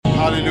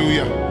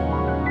Hallelujah.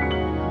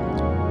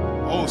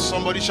 Oh,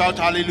 somebody shout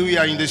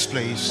hallelujah in this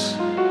place.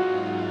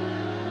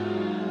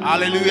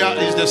 Hallelujah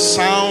is the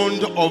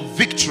sound of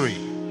victory.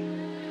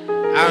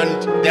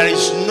 And there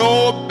is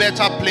no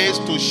better place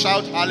to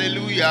shout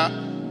hallelujah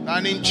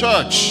than in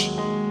church.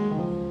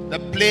 The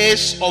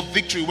place of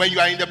victory. When you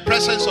are in the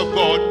presence of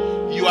God,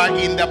 you are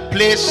in the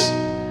place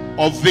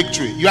of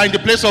victory. You are in the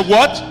place of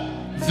what?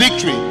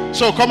 Victory.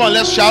 So come on,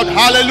 let's shout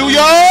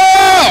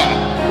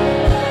hallelujah.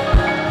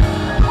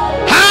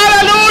 Hallelujah.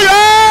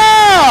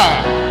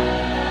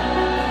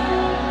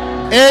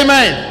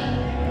 Amen.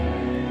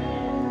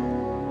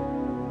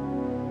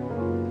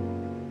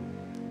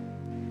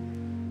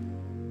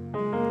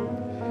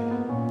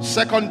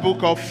 Second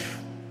book of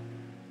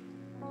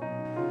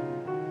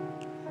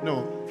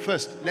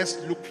first let's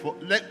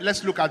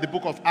look at the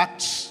book of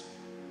Acts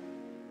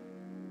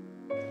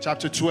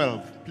chapter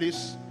 12,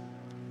 please.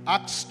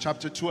 Acts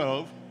chapter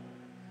 12.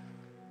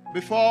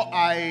 Before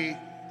I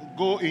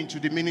go into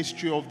the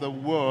ministry of the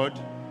word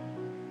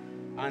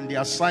and the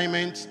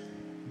assignment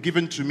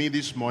given to me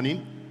this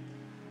morning,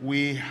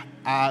 we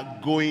are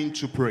going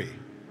to pray.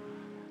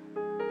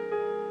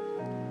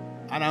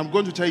 And I'm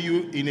going to tell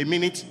you in a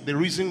minute the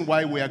reason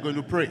why we are going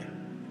to pray.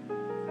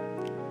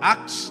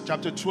 Acts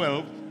chapter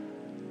 12.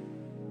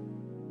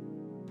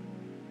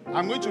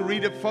 I'm going to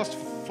read the first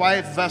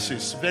 5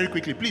 verses very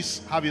quickly.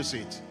 Please have your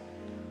seat.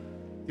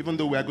 Even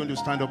though we are going to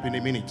stand up in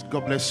a minute.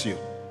 God bless you.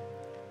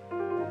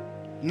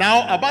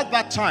 Now, about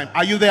that time,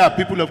 are you there,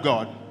 people of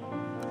God?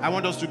 I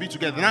want us to be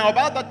together. Now,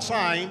 about that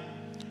time,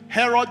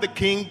 Herod the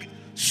king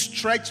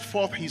stretched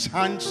forth his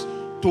hands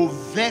to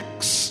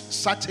vex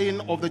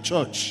certain of the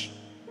church.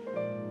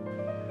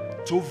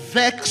 To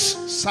vex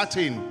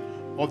certain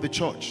of the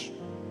church.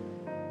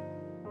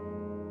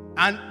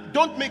 And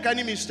don't make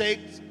any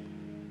mistake.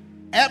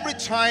 Every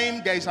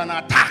time there is an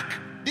attack,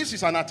 this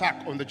is an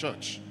attack on the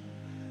church.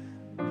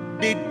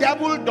 The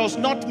devil does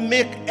not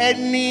make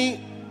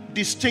any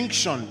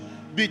distinction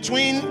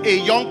between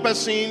a young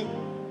person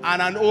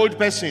and an old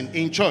person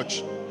in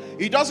church.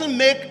 He doesn't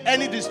make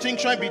any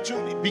distinction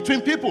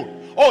between people.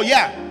 Oh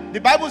yeah, the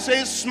Bible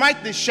says,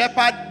 smite the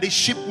shepherd, the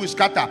sheep will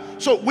scatter.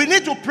 So we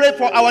need to pray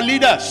for our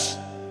leaders.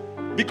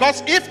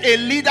 Because if a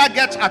leader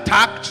gets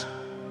attacked,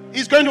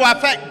 it's going to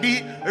affect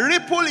the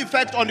ripple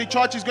effect on the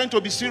church is going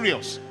to be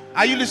serious.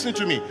 Are you listening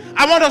to me?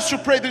 I want us to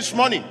pray this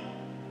morning.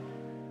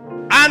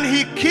 And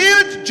he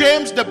killed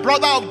James, the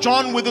brother of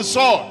John, with a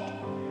sword.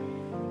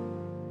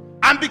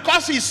 And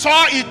because he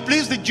saw it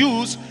pleased the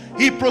Jews,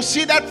 he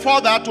proceeded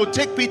further to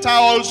take Peter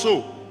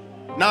also.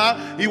 Now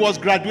he was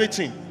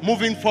graduating,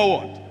 moving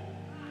forward.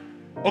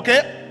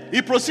 Okay?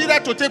 He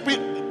proceeded to take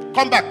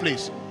come back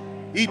please.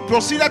 He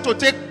proceeded to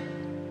take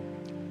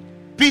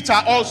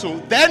Peter also.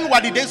 Then were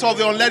the days of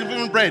the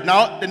unleavened bread.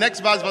 Now the next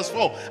verse, verse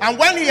 4. And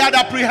when he had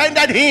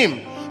apprehended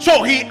him,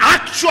 so he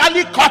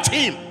actually caught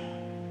him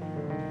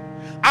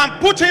and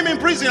put him in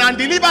prison and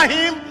delivered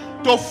him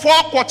to 4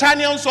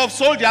 quaternions of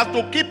soldiers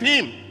to keep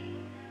him.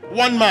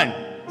 One man,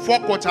 4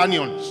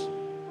 quaternions.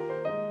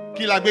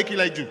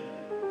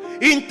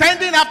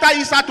 Intending after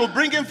Easter to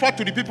bring him forth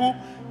to the people,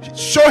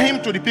 show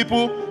him to the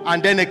people,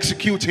 and then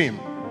execute him.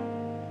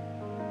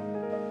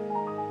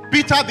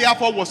 Peter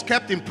therefore was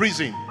kept in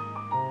prison.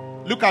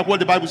 Look at what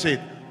the Bible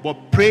said.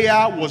 But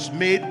prayer was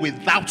made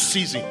without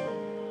ceasing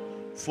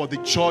for the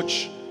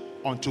church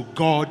unto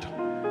God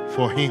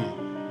for him.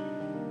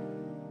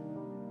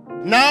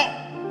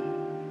 Now,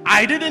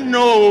 I didn't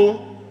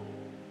know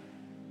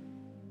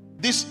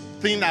this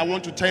thing I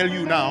want to tell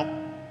you now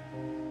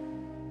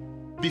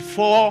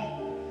before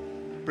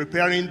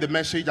preparing the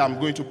message I'm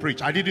going to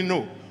preach. I didn't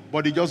know,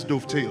 but it just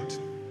dovetailed.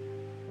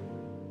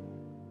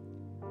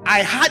 I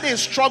had a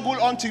struggle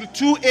until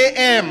 2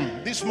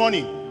 a.m. this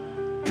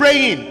morning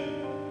praying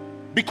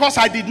because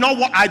I did not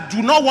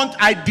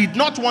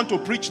want to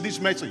preach this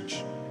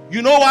message.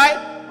 You know why?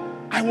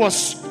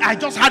 I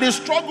just had a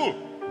struggle.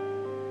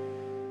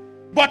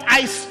 But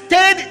I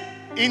stayed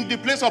in the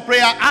place of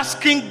prayer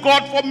asking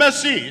God for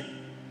mercy.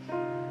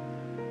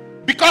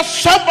 Because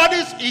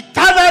somebody's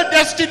eternal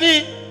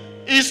destiny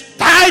is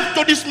tied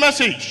to this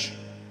message.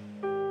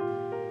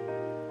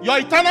 Your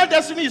eternal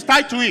destiny is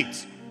tied to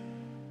it.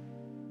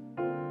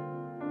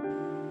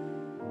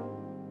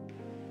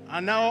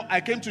 And now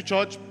I came to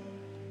church.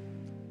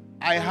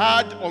 I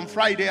heard on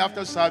Friday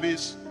after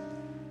service,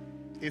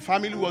 a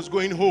family was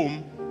going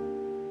home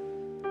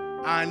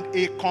and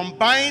a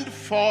combined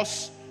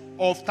force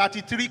of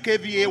 33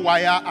 kVA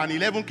wire and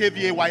 11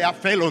 kVA wire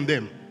fell on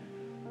them.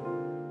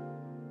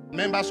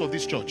 Members of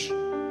this church.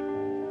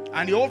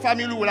 And the whole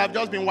family would have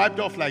just been wiped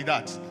off like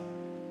that.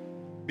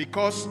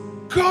 Because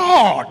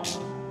God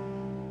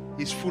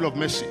is full of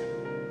mercy.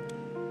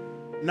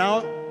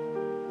 Now,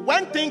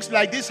 when things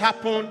like this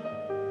happen,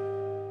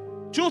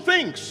 2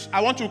 things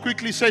I want to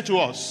quickly say to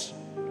us.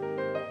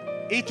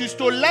 It is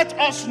to let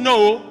us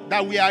know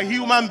that we are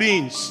human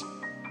beings.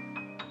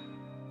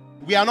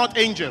 We are not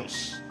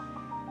angels.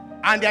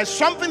 And there's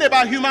something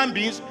about human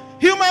beings.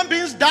 Human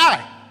beings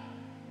die.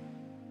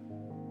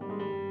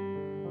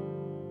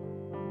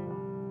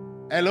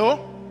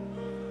 Hello?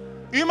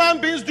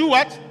 Human beings do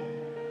what?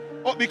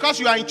 Oh, because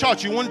you are in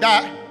church, you won't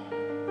die,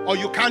 or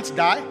you can't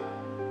die.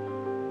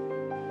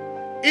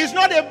 It's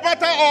not a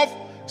matter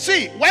of,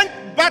 see, when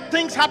bad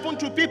things happen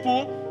to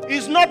people,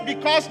 it's not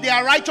because they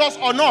are righteous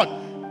or not.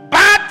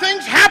 Bad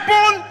things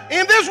happen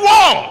in this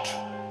world.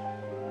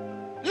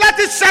 Let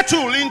it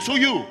settle into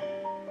you.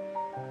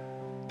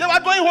 They were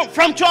going home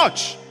from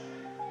church,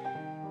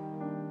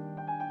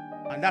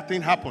 and that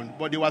thing happened,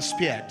 but they were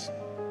spared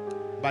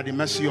by the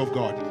mercy of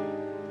God.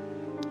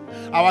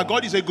 Our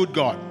God is a good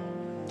God.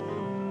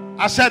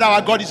 I said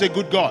our God is a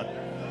good God.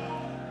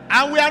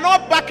 And we are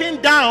not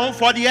backing down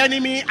for the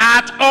enemy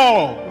at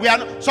all.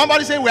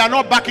 Somebody say we are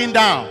not backing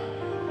down.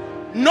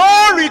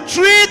 No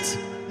retreat,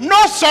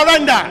 no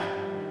surrender.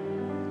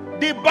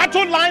 The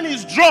battle line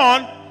is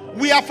drawn.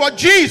 We are for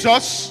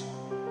Jesus,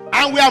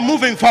 and we are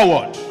moving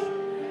forward.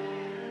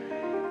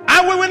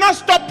 And we will not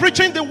stop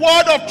preaching the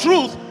word of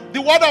truth,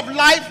 the word of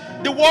life,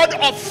 the word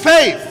of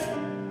faith.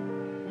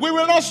 We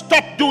will not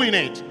stop doing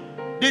it.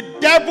 The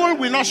devil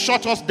will not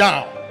shut us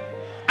down.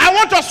 I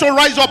want us to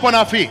rise up on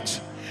our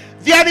feet.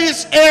 There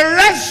is a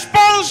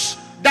response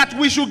that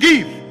we should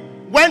give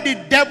when the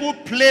devil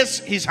plays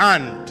his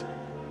hand.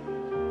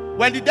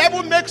 When the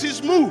devil makes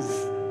his move,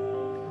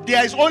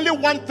 there is only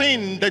one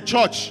thing the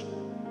church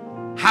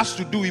has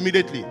to do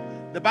immediately.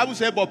 The Bible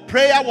says, but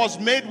prayer was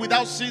made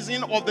without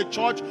ceasing of the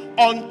church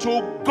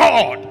unto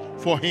God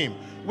for him.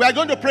 We are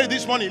going to pray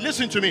this morning.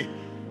 Listen to me.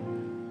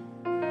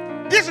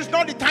 This is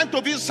not the time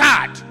to feel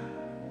sad.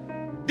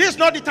 This is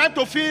not the time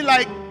to feel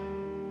like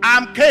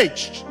I'm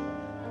caged.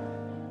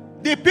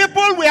 The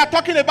people we are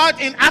talking about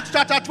in Acts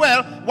chapter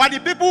 12 were the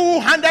people who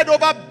handed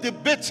over the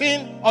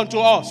beating unto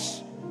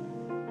us.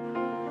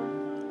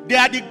 They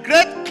are the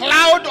great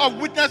cloud of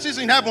witnesses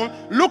in heaven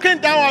looking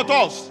down at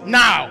us.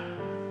 Now,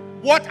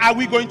 what are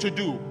we going to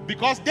do?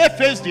 Because they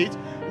faced it,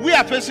 we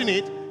are facing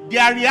it.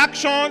 Their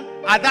reaction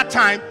at that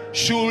time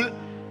should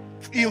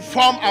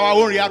inform our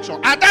own reaction.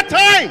 At that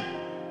time,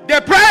 they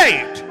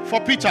prayed for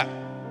Peter.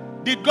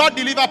 Did God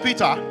deliver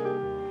Peter?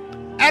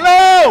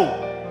 Hello!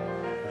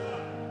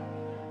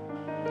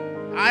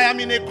 I am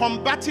in a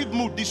combative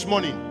mood this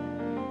morning.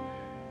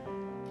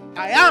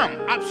 I am,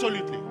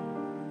 absolutely.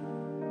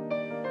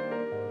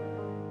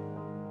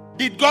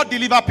 Did God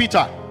deliver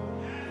Peter?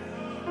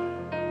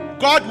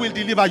 God will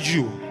deliver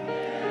you.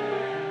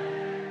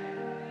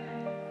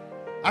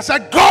 I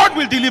said, God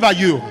will deliver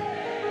you.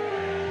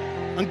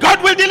 And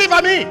God will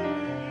deliver me.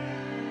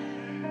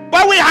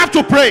 But we have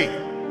to pray.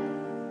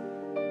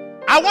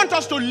 I want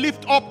us to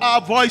lift up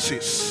our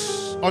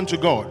voices unto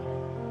God.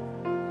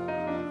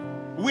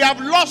 We have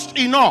lost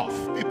enough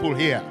people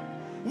here.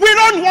 We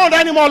don't want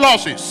any more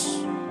losses.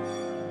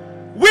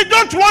 We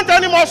don't want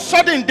any more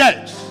sudden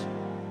deaths.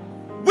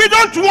 We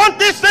don't want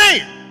this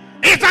thing.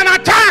 It's an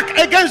attack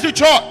against the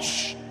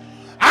church.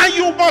 And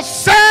you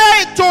must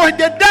say to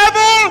the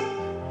devil,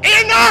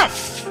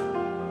 enough.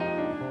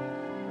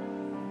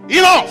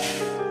 Enough.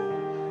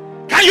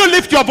 Can you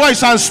lift your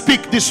voice and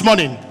speak this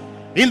morning?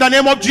 In the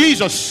name of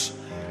Jesus.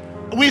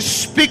 We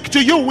speak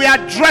to you. We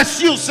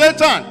address you,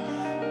 Satan.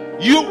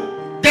 You,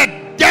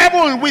 the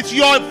devil, with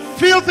your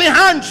filthy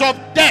hands of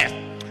death,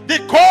 the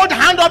cold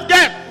hand of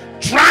death,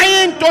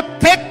 trying to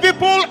take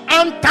people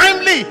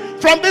untimely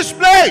from this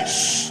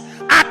place,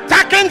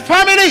 attacking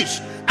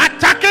families,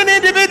 attacking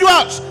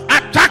individuals,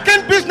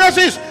 attacking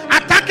businesses,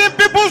 attacking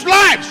people's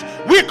lives.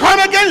 We come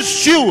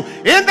against you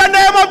in the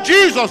name of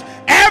Jesus.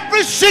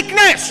 Every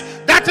sickness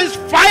that is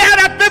fired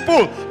at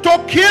people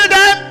to kill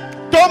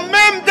them, to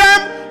maim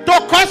them, to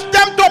cause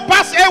them to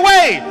pass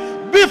away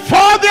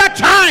before their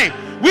time,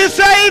 we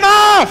say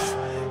enough.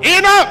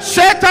 Enough.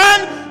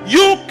 Satan,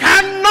 you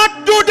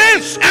cannot do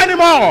this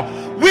anymore.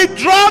 We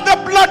draw the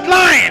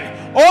bloodline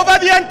over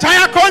the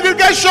entire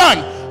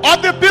congregation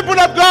of the people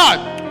of God.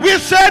 We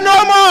say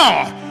no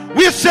more.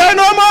 We say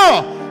no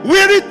more.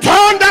 We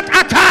return that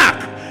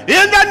attack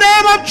in the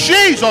name of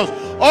Jesus.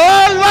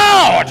 Oh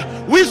Lord,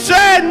 we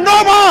say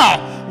no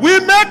more. We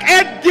make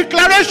a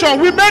declaration,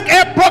 we make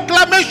a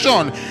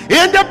proclamation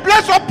in the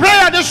place of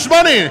prayer this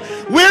morning.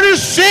 We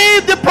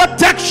receive the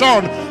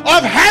protection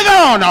of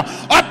heaven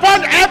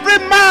upon every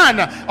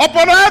man,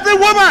 upon every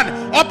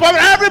woman, upon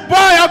every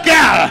boy or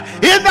girl.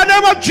 In the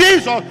name of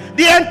Jesus,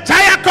 the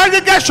entire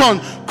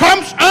congregation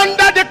comes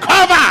under the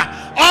cover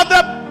of the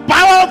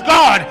power of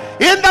God.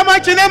 In the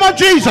mighty name of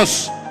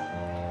Jesus.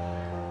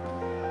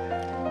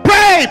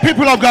 Pray,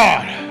 people of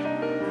God.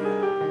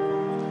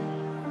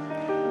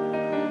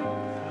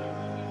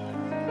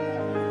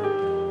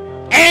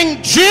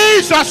 In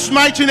Jesus'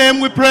 mighty name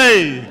we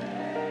pray.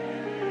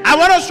 I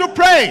want us to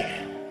pray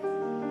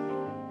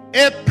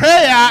a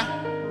prayer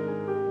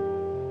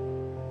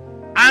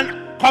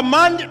and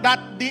command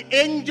that the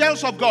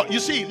angels of God. You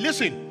see,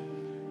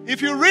 listen.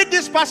 If you read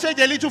this passage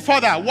a little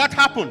further, what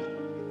happened?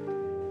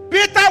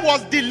 Peter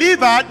was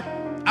delivered.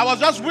 I was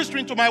just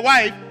whispering to my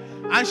wife,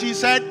 and she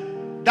said,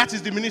 that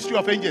is the ministry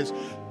of angels.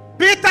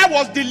 Peter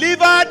was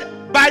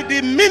delivered by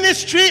the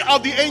ministry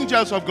of the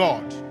angels of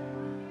God.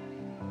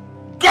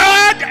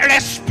 God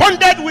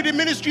responded with the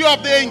ministry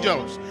of the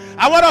angels.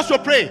 I want us to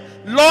pray.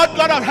 Lord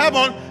God of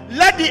heaven,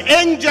 let the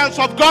angels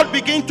of God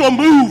begin to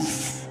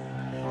move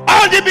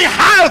on the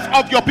behalf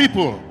of your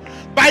people.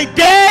 By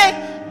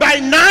day, by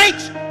night,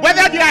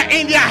 whether they are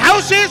in their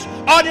houses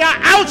or they are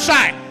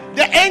outside,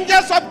 the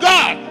angels of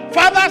God,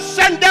 Father,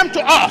 send them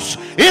to us.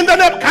 In the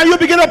name, can you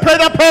begin to pray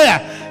that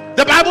prayer?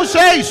 The Bible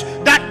says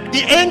that the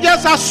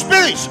angels are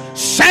spirits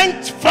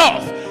sent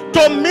forth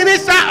to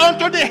minister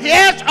unto the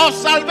heirs of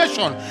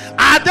salvation.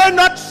 Are they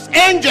not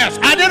angels?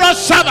 Are they not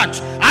servants?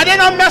 Are they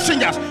not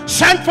messengers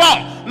sent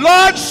forth?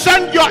 Lord,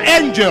 send your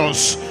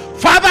angels.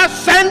 Father,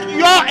 send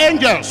your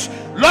angels,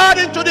 Lord,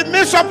 into the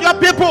midst of your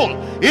people,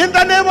 in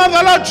the name of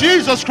the Lord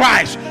Jesus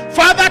Christ.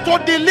 Father,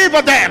 to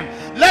deliver them.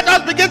 Let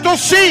us begin to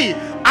see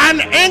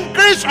an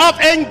increase of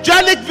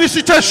angelic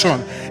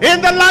visitation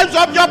in the lives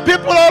of your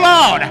people, O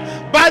Lord,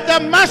 by the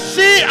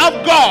mercy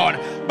of God,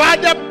 by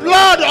the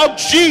blood of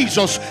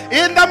Jesus,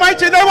 in the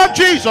mighty name of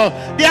Jesus.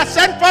 They are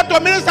sent forth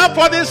to minister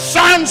for the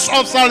sons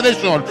of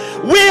salvation.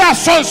 We are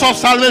sons of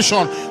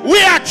salvation.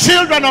 We are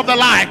children of the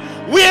light.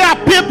 We are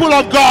people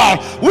of God.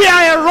 We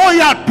are a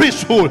royal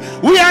priesthood.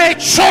 We are a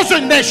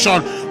chosen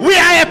nation. We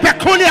are a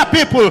peculiar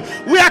people.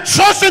 We are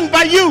chosen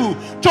by you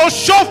to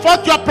show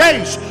forth your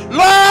praise.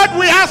 Lord,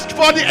 we ask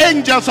for the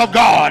angels of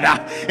God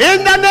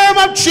in the name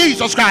of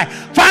Jesus Christ.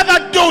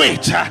 Father, do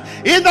it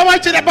in the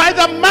mighty name, by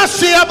the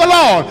mercy of the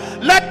Lord.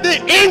 Let the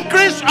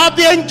increase of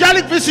the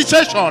angelic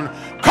visitation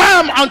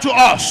come unto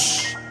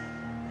us.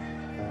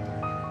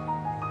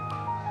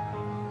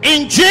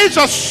 In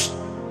Jesus'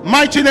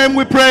 mighty name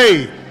we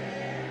pray.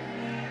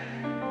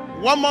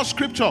 One more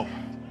scripture.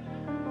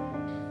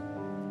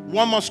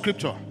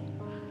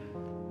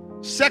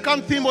 2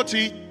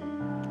 Timothy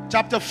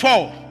chapter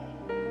 4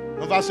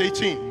 verse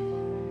 18.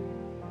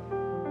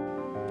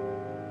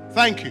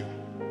 Thank you.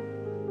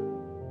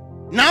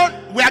 Now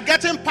we are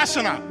getting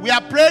personal. We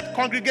are prayed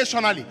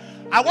congregationally.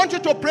 I want you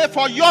to pray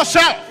for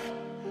yourself,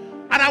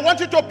 and I want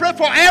you to pray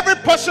for every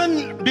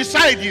person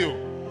beside you.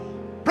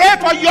 Pray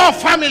for your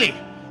family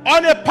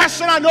on a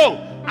personal note,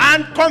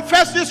 and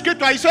confess this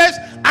scripture. He says,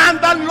 and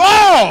the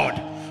Lord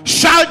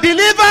shall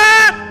deliver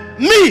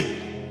me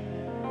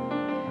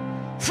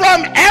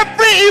from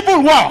every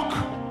evil work,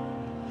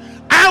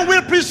 and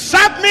will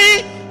preserve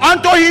me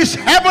unto his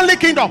heavenly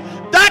kingdom.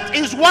 That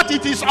is what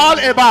it is all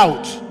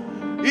about.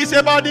 It's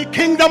about the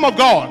kingdom of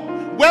God.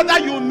 Whether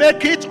you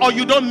make it or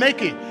you don't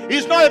make it,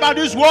 it's not about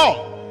this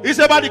world. It's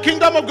about the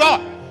kingdom of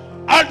God.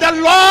 And the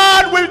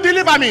Lord will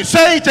deliver me.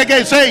 Say it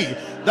again. Say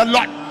it. The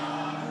Lord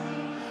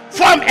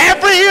from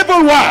every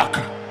evil work,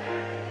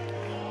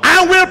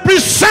 and will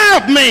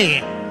preserve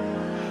me.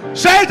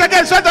 Say it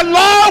again. Say, the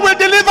Lord will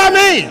deliver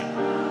me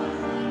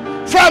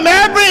from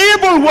every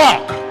evil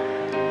work,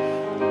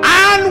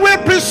 and will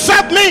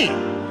preserve me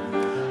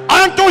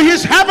unto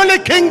his heavenly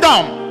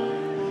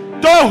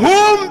kingdom, to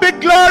whom be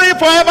glory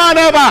forever and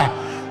ever.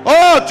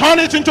 Oh, turn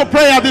it into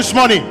prayer this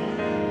morning.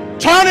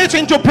 Turn it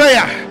into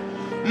prayer.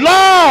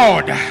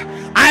 Lord,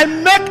 I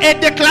make a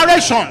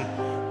declaration,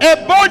 a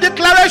bold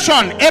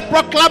declaration, a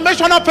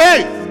proclamation of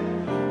faith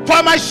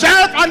for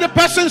myself and the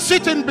person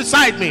sitting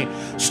beside me,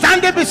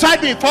 standing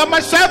beside me, for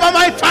myself and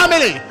my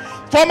family,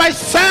 for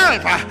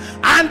myself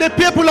and the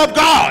people of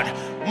God.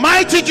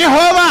 Mighty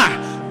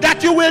Jehovah,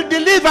 that you will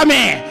deliver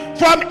me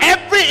from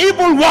every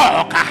evil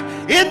work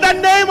in the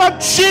name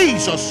of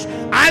Jesus,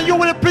 and you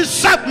will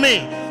preserve me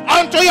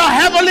unto your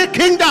heavenly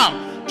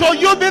kingdom. To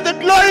you be the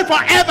glory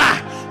forever,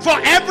 for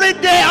every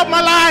day of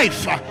my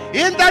life.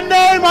 In the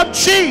name of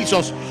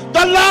Jesus,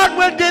 the Lord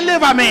will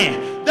deliver me.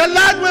 The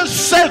Lord will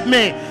save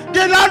me.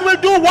 The Lord will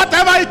do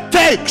whatever it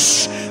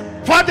takes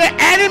for the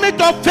enemy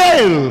to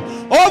fail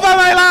over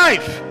my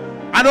life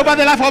and over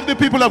the life of the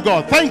people of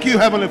God. Thank you,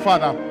 Heavenly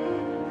Father.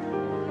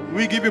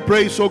 We give you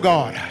praise, oh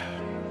God.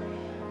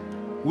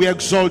 We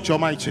exalt your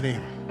mighty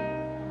name.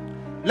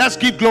 Let's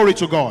give glory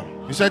to God.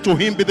 He said, to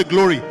him be the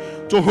glory.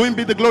 To whom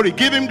be the glory.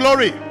 Give him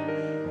glory.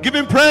 Give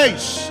him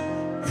praise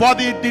for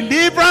the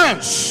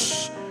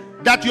deliverance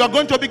that you are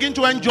going to begin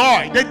to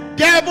enjoy. The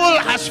devil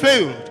has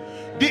failed.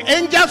 The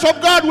angels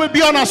of God will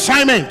be on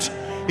assignment.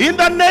 In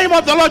the name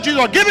of the Lord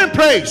Jesus, give him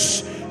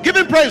praise. Give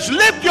him praise.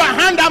 Lift your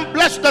hand and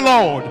bless the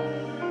Lord.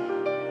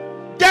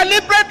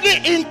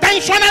 Deliberately,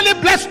 intentionally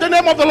bless the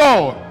name of the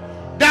Lord,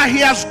 that he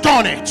has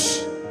done it.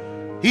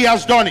 He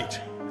has done it.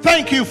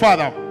 Thank you,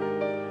 Father.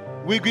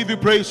 We give you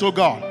praise, oh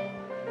God.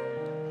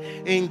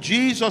 In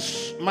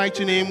Jesus'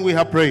 mighty name we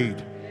have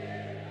prayed.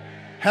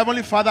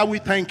 Heavenly Father, we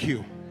thank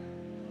you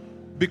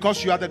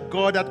because you are the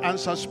God that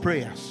answers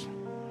prayers.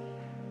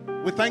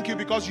 We thank you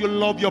because you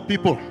love your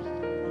people.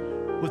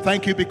 We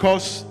thank you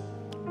because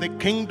the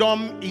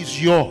kingdom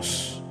is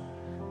yours,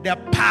 the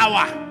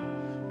power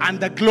and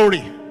the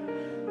glory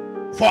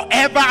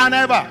forever and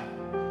ever.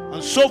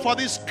 And so for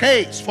this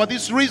case, for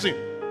this reason,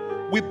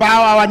 we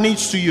bow our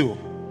knees to you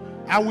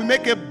and we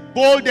make a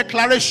bold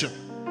declaration,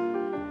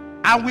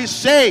 and we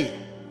say,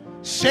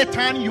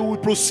 Satan, you will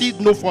proceed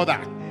no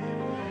further.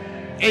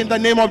 In the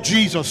name of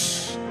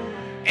Jesus,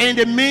 in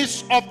the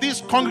midst of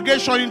this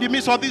congregation, in the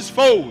midst of this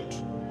fold,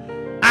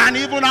 and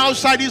even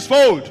outside this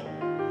fold,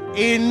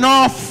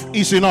 Enough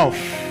is enough.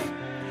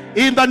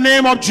 In the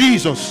name of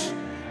Jesus.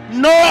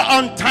 No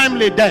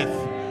untimely death.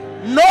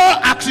 No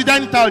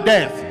accidental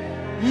death.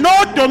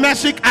 No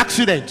domestic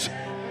accident.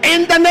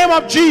 In the name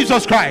of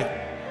Jesus Christ.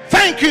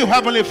 Thank you,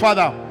 Heavenly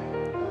Father.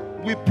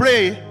 We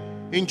pray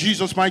in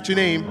Jesus' mighty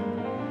name.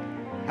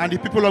 And the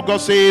people of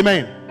God say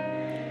amen.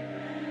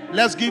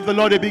 Let's give the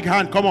Lord a big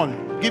hand. Come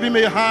on. Give him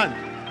a hand.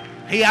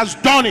 He has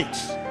done it.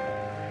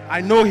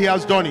 I know he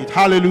has done it.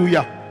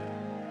 Hallelujah.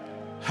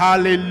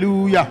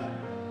 Hallelujah.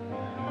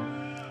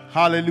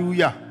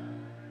 Hallelujah.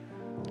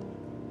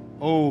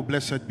 Oh,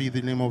 blessed be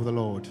the name of the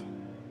Lord.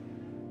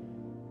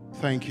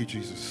 Thank you,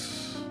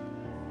 Jesus.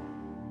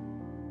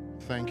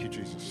 Thank you,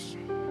 Jesus.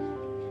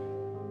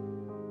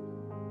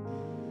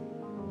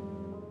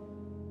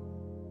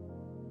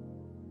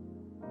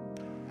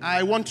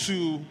 I want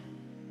to,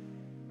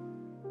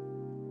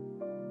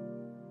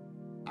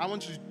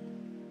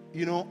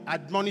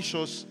 admonish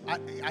us.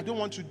 I don't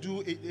want to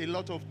do a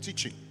lot of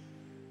teaching.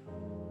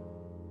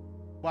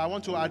 But I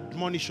want to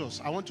admonish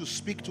us. I want to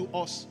speak to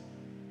us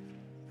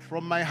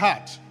from my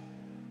heart.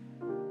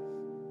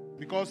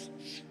 Because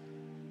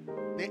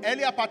the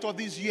earlier part of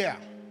this year,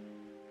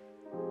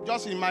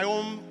 just in my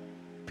own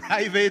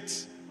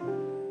private,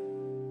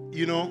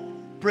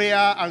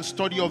 prayer and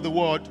study of the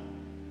word,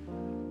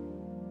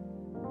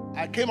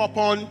 I came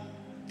upon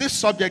this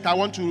subject I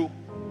want to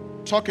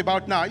talk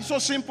about now. It's so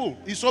simple,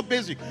 it's so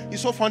basic,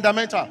 it's so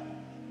fundamental,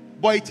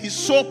 but it is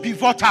so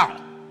pivotal.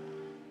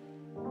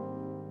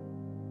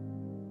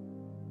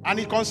 And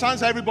it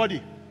concerns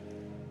everybody.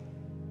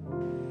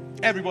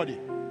 Everybody.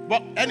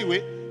 But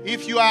anyway,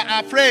 if you are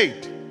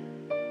afraid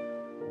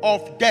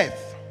of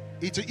death,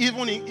 it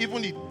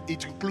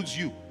includes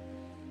you.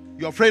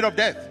 You're afraid of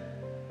death.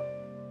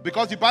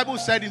 Because the Bible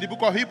said in the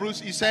book of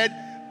Hebrews, it said,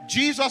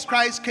 Jesus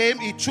Christ came,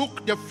 he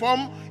took the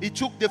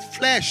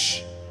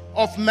flesh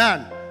of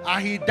man,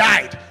 and he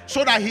died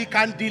so that he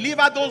can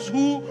deliver those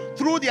who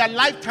through their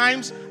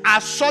lifetimes are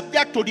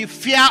subject to the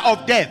fear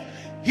of death.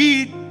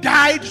 He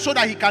died so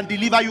that he can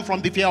deliver you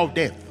from the fear of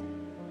death.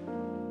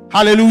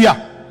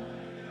 Hallelujah.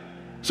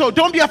 So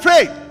don't be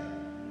afraid.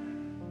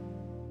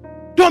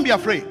 Don't be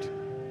afraid.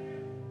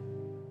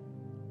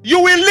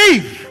 You will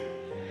live.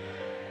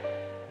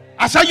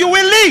 I said you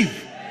will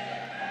live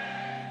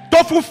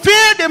to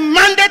fulfill the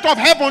mandate of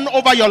heaven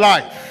over your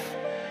life.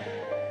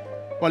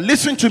 But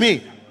listen to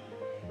me.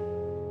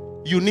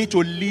 You need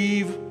to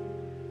live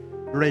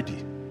ready.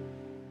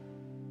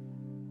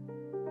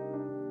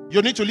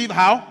 You need to live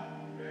how?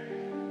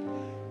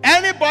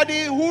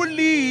 Anybody who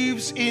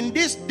lives in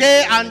this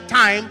day and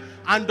time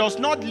and does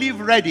not live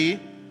ready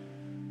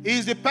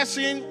is the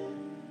person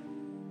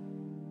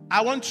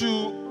I want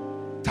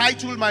to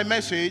title my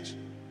message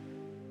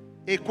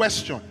a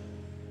question.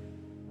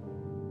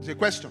 It's a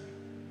question.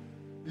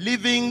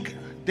 Living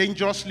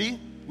dangerously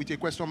with a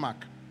question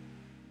mark.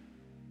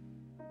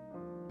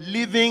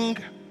 Living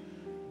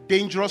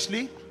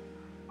dangerously.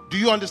 Do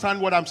you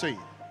understand what I'm saying?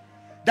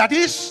 That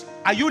is,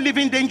 are you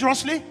living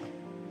dangerously?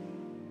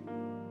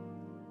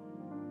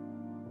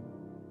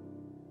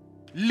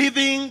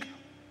 Living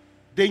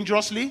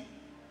dangerously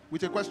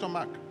with a question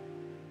mark.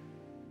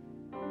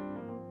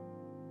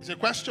 It's a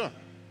question.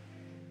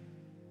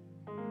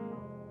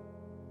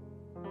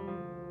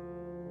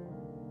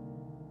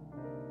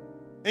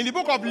 In the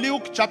book of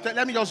Luke chapter,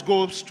 let me just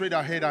go straight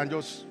ahead and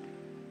just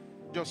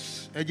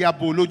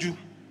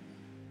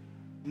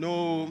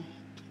no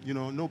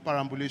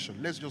perambulation.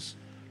 Let's just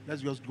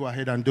go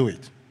ahead and do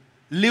it.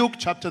 Luke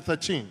chapter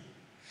 13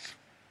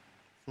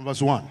 from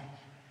verse 1.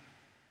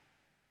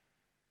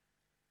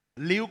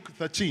 Luke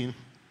 13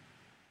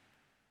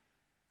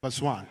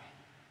 verse 1.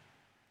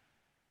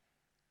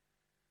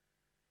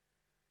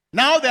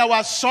 Now there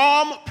were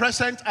some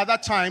present at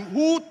that time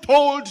who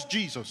told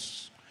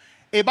Jesus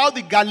about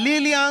the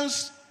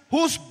Galileans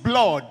whose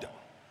blood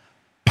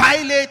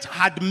Pilate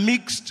had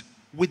mixed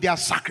with their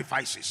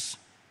sacrifices.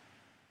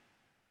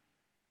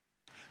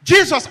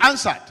 Jesus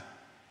answered,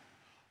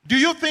 do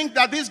you think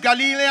that these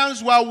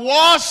Galileans were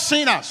worse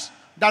sinners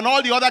than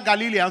all the other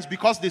Galileans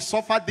because they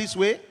suffered this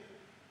way?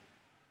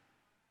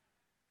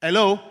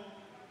 Hello?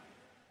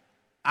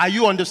 Are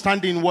you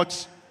understanding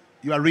what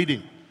you are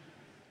reading?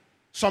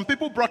 Some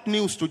people brought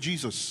news to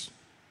Jesus.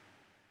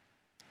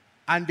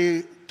 And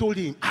they told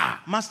him,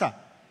 Master,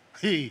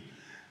 hey.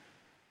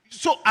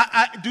 So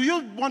do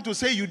you want to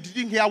say you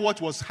didn't hear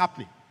what was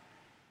happening?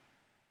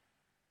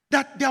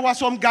 That there were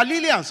some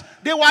Galileans.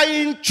 They were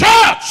in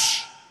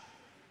church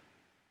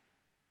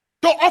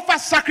to offer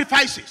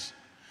sacrifices.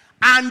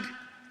 And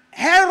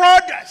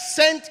Herod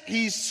sent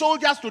his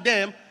soldiers to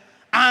them,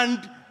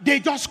 and they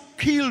just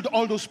killed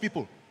all those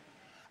people.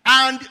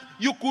 And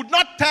you could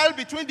not tell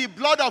between the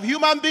blood of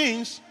human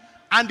beings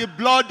and the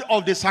blood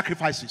of the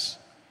sacrifices.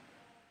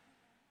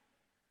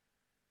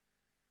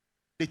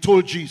 They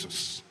told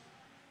Jesus.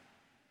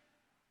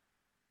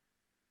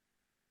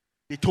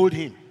 They told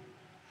him.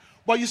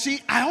 But you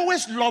see, I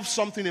always love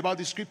something about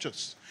the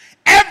scriptures.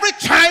 Every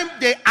time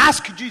they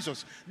ask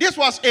Jesus, this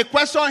was a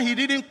question he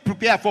didn't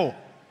prepare for.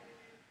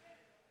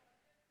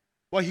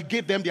 But he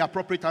gave them the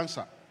appropriate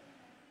answer.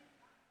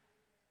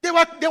 They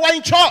were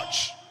in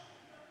church.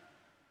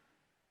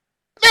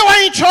 They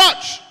were in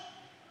church.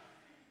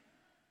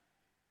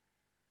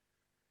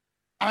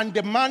 And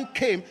the man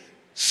came.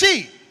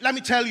 See, let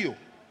me tell you.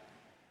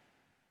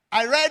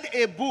 I read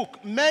a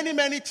book many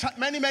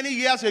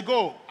years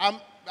ago.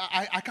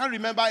 I can't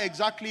remember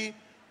exactly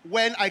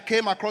when I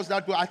came across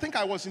that book. I think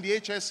I was in the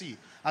HSC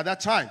at that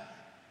time.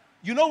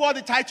 You know what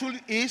the title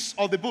is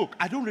of the book?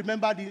 I don't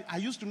remember. I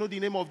used to know the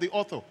name of the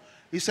author.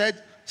 He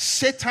said,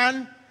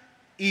 Satan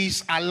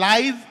is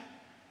alive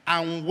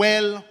and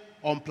well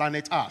on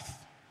planet Earth.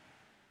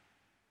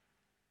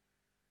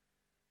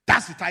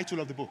 That's the title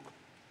of the book.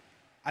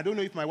 I don't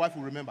know if my wife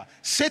will remember.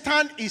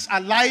 Satan is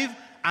alive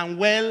and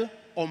well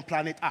on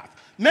planet Earth.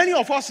 Many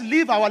of us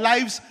live our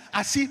lives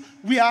as if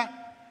we are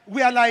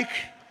like,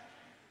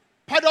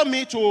 pardon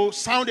me to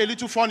sound a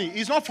little funny.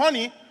 It's not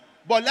funny,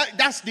 but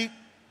that's the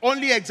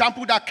only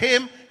example that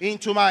came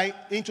into my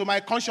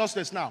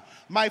consciousness now.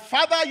 My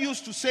father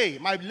used to say,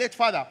 my late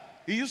father,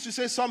 he used to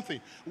say something.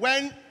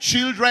 When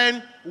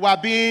children were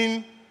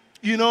being,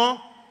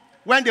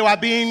 when they were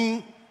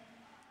being,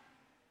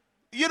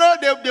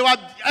 they were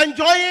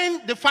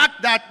enjoying the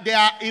fact that they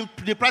are in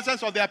the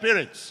presence of their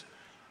parents.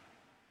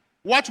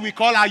 What we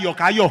call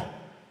ayokayo.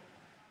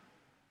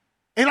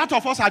 A lot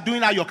of us are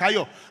doing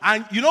ayokayo.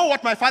 And you know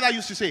what my father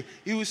used to say?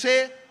 He would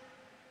say,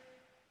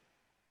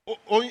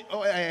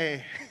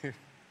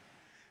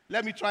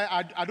 let me try.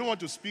 I don't want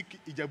to speak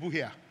Ijebu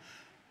here.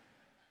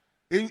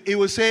 He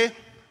will say,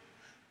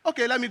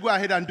 okay, let me go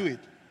ahead and do it.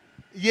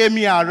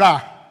 Yemi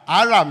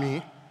ara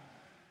mi.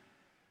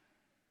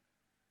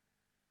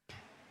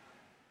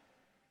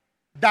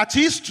 That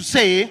is to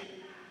say,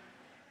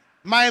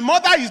 my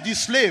mother is the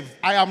slave.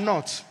 I am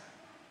not.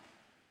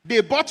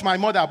 They bought my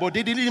mother, but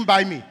they didn't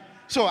buy me.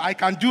 So I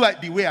can do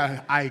it the way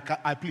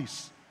I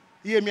please.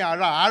 Yemi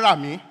ara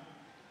mi.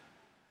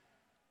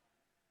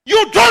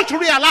 You don't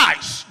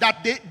realize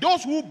that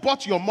those who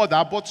bought your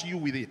mother bought you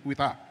with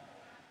her.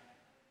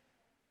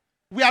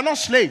 We are not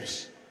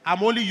slaves.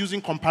 I'm only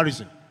using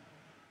comparison.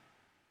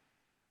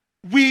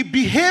 We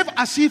behave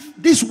as if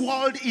this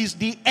world is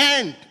the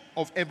end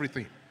of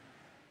everything.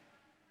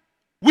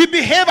 We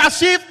behave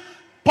as if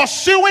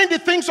pursuing the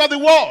things of the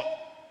world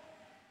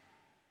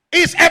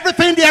is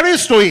everything there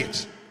is to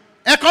it.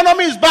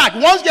 Economy is bad.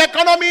 Once the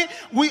economy,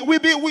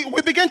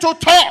 we begin to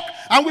talk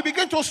and we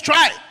begin to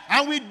strive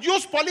and we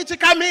use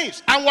political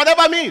means and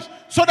whatever means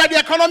so that the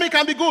economy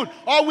can be good,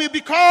 or we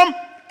become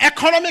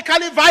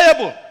economically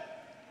viable.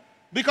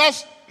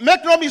 Because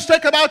make no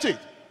mistake about it,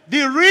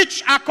 the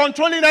rich are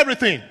controlling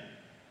everything.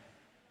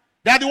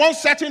 They are the ones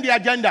setting the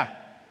agenda.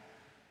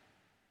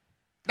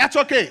 That's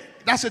okay.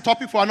 That's a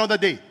topic for another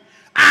day.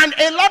 And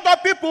a lot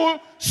of people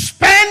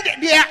spend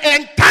their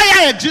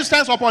entire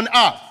existence upon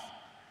earth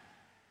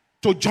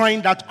to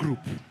join that group.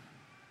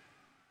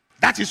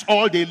 That is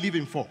all they're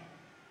living for.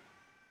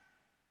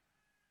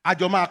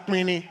 Ajoma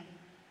Akmini,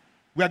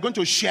 we are going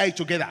to share it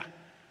together.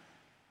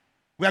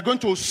 We are going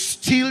to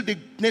steal the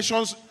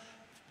nation's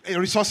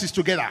resources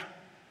together.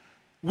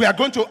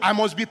 I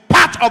must be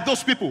part of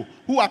those people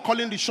who are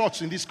calling the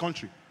shots in this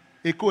country.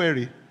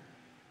 Ekoeri.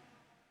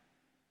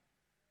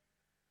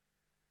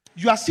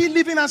 You are still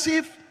living as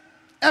if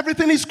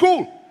everything is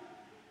cool.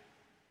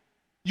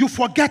 You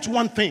forget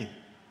one thing.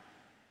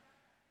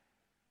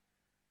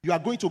 You are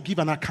going to give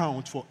an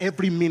account for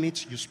every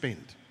minute you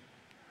spend.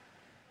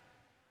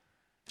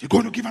 You're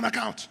going to give an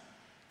account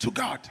to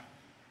God.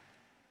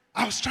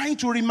 I was trying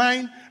to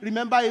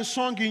remember a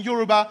song in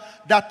Yoruba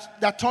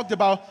that talked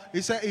about,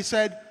 it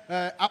said,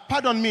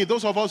 pardon me,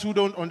 those of us who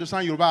don't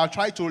understand Yoruba, I'll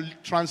try to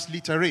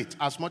transliterate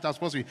as much as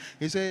possible.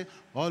 He said,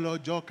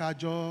 Olojo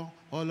kajo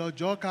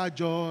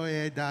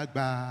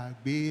edagba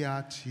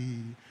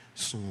beati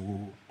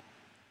sun.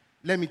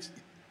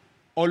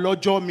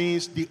 Olojo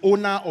means the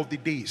owner of the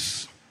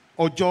days.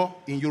 Ojo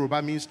in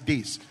Yoruba means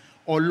days.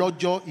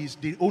 Olojo is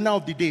the owner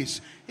of the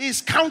days.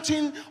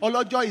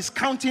 Olojo is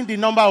counting the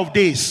number of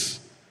days.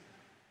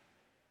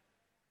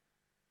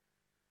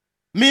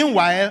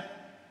 Meanwhile,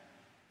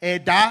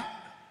 Eda,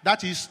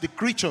 that is the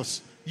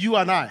creatures, you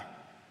and I,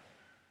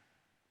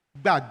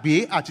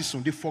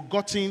 they've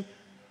forgotten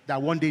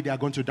that one day they are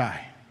going to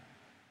die.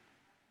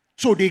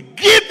 So they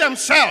give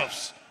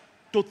themselves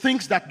to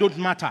things that don't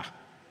matter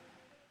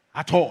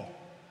at all.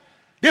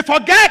 They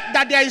forget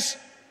that there is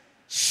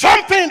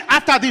something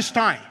after this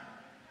time.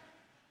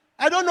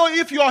 I don't know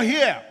if you're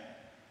here.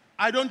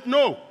 I don't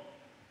know.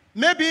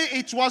 Maybe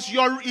it was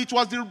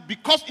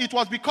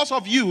because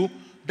of you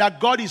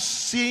that God is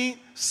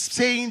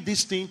saying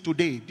this thing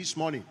today, this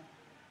morning.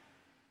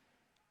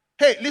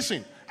 Hey,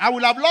 listen, I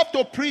would have loved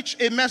to preach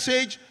a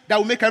message that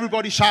will make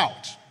everybody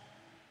shout,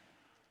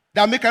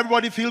 that will make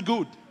everybody feel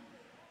good.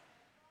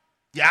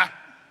 Yeah.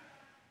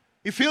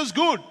 It feels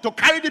good to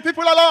carry the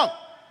people along,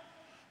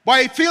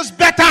 but it feels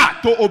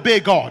better to obey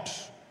God.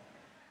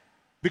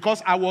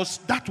 Because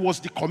that was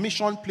the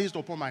commission placed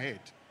upon my head,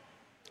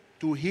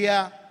 to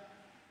hear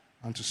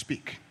and to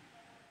speak.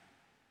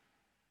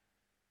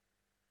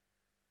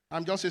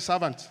 I'm just a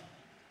servant.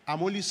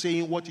 I'm only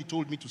saying what he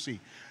told me to say.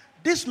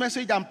 This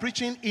message I'm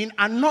preaching in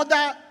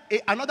another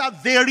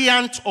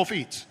variant of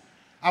it.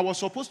 I was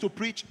supposed to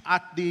preach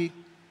at the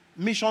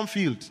mission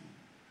field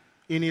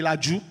in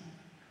Ilaju.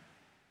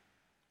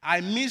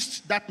 I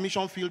missed that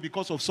mission field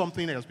because of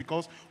something else,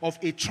 because of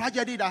a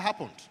tragedy that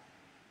happened.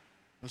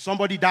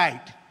 Somebody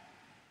died,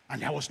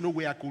 and there was no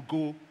way I could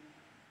go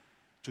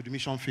to the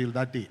mission field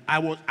that day. I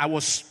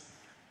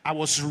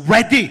was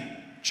ready,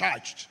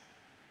 charged,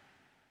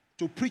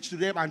 to preach to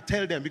them and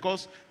tell them,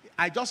 because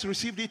I just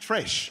received it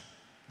fresh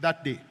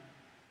that day.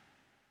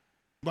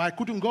 But I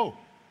couldn't go.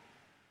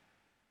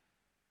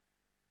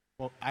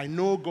 But I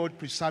know God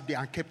preserved it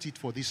and kept it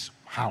for this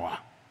hour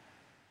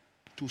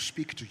to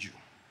speak to you.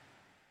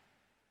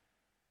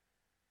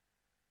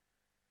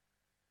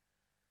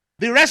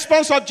 The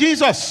response of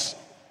Jesus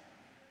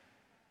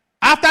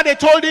after they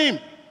told him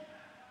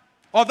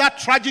of that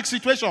tragic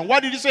situation,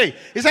 what did he say?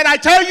 He said, I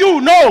tell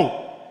you,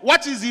 no.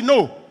 What is he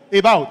no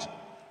about?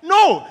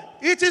 No,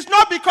 it is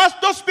not because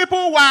those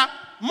people were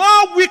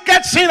more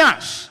wicked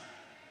sinners.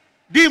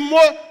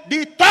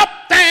 The top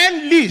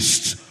 10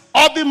 list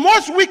of the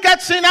most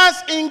wicked sinners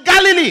in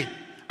Galilee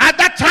at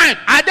that time,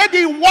 are they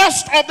the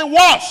worst of the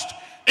worst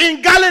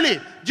in Galilee?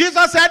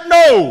 Jesus said,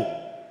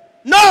 no.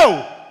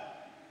 No.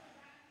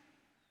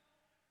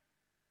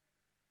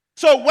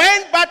 So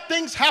when bad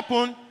things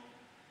happen,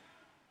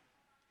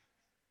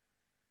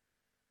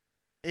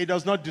 it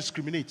does not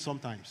discriminate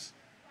sometimes.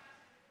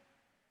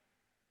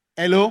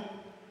 Hello?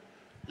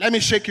 Let me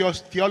shake your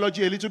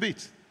theology a little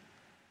bit.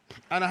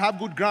 And I have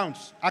good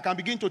grounds. I can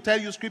begin to tell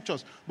you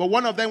scriptures. But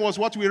one of them was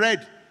what we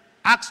read.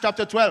 Acts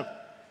chapter 12.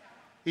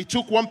 He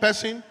took one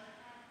person.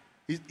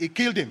 He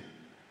killed him.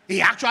 He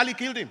actually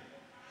killed him.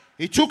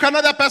 He took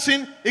another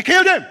person. He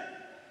killed him.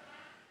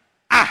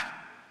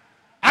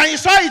 And he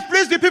saw it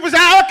pleased the people. Say,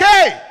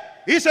 okay,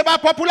 it's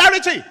about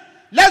popularity.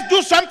 Let's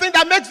do something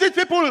that makes these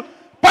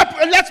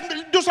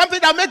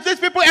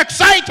people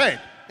excited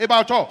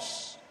about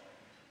us.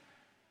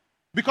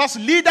 Because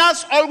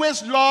leaders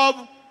always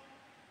love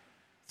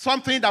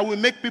something that will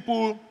make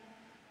people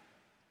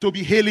to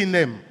be hailing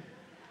them,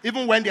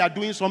 even when they are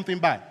doing something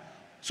bad.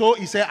 So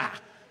he said,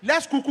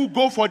 let's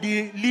go for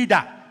the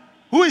leader.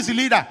 Who is the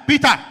leader?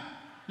 Peter.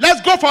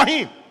 Let's go for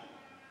him.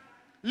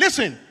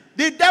 Listen,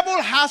 the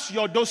devil has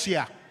your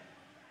dossier.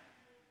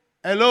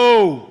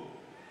 Hello.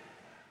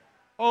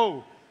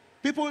 Oh,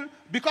 people,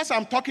 because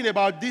I'm talking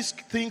about these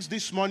things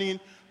this morning,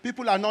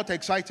 people are not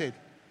excited.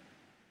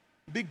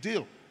 Big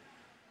deal.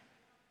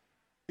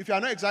 If you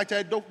are not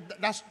excited,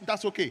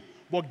 that's okay.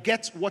 But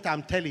get what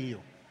I'm telling you.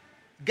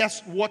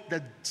 Guess what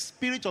the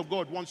Spirit of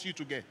God wants you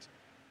to get.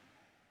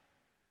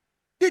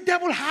 The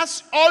devil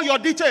has all your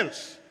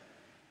details.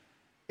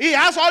 He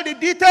has all the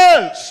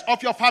details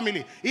of your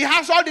family. He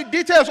has all the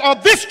details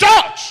of this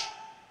church.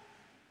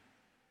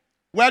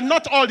 Well,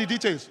 not all the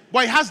details,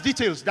 but he has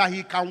details that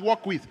he can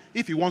work with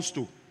if he wants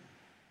to.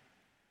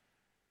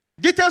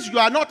 Details you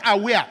are not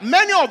aware.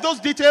 Many of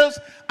those details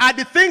are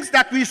the things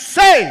that we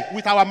say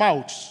with our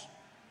mouths.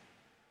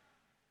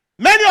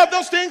 Many of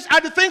those things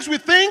are the things we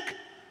think.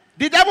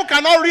 The devil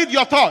cannot read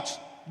your thoughts.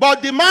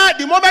 But the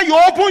moment you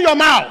open your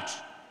mouth,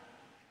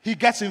 he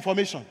gets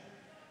information.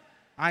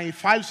 And he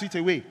files it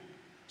away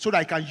so that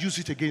he can use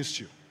it against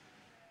you.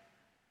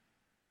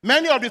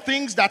 Many of the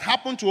things that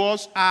happen to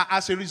us are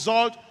as a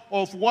result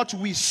of what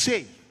we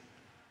say.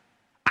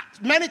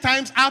 Many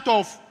times out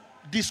of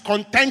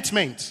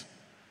discontentment,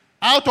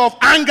 out of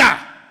anger,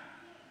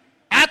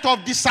 out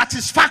of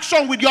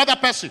dissatisfaction with the other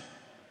person.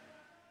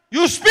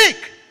 You speak,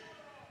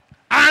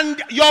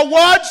 and your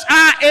words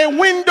are a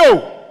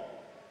window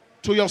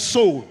to your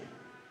soul.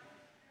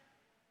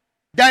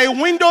 They're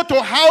a window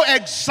to how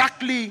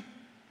exactly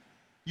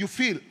you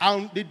feel.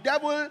 And the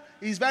devil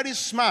is very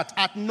smart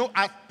at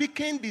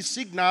picking the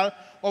signal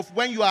of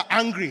when you are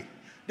angry.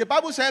 The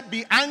Bible said,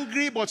 be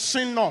angry but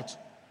sin not.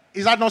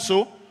 Is that not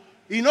so?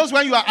 He knows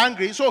when you are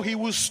angry, so he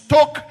will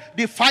stoke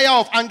the fire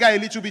of anger a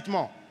little bit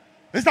more.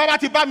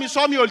 Nobody can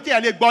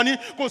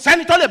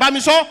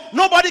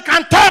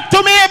talk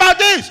to me about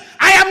this.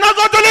 I am not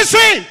going to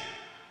listen.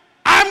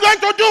 I am going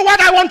to do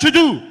what I want to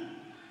do.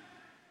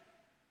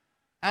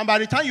 And by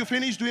the time you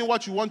finish doing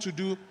what you want to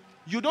do,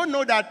 you don't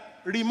know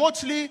that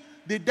remotely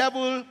the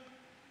devil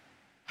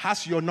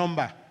has your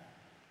number.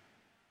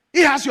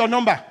 He has your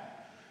number.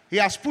 He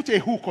has put a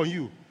hook on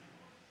you.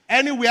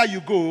 Anywhere you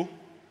go,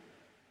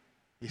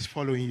 he's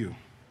following you.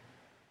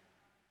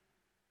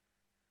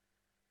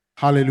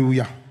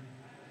 Hallelujah.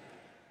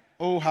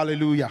 Oh,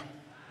 hallelujah.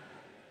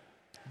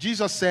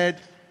 Jesus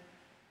said,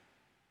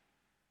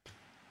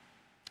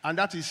 and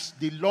that is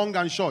the long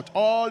and short.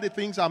 All the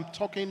things I'm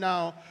talking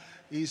now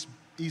is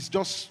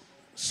just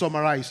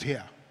summarized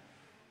here.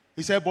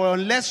 He said, but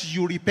unless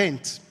you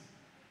repent,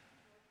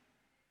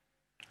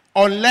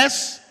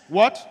 unless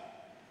what?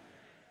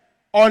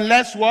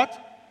 Unless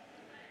what?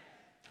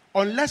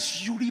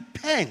 Unless you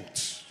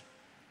repent,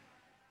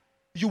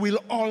 you will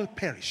all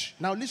perish.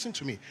 Now listen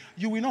to me.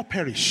 You will not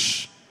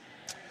perish.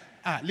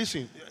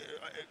 Listen.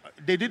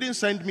 They didn't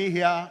send me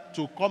here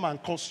to come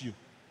and curse you.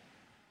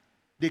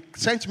 They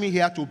sent me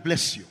here to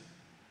bless you.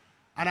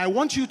 And I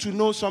want you to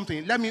know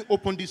something. Let me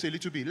open this a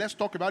little bit. Let's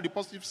talk about the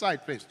positive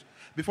side first,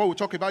 before we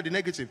talk about the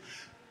negative.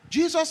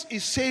 Jesus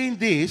is saying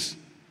this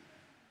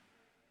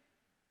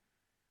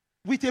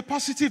with a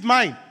positive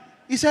mind.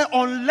 He said,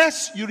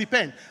 unless you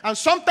repent. And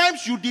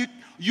sometimes you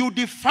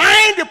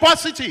define the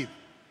positive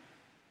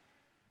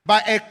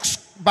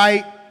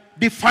by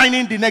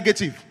defining the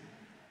negative.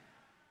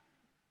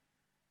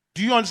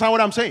 Do you understand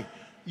what I'm saying?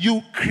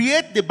 You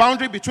create the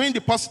boundary between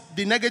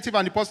the negative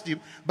and the positive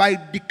by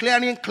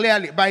declaring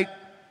clearly, by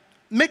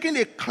making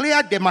a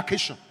clear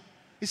demarcation.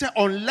 He said,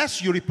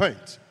 unless you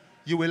repent,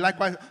 you will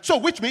likewise. So,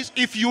 which means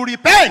if you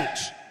repent,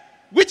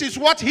 which is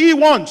what he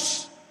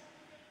wants.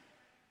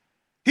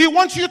 He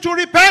wants you to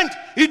repent.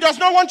 He does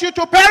not want you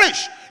to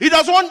perish. He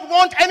doesn't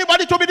want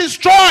anybody to be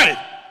destroyed.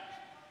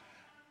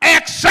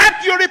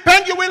 Except you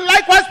repent, you will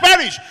likewise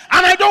perish.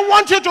 And I don't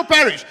want you to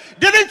perish.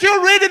 Didn't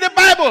you read in the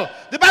Bible?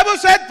 The Bible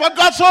said, for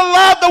God so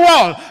loved the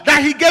world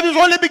that he gave his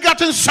only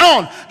begotten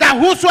Son, that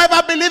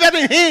whosoever believeth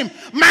in him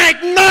might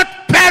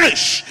not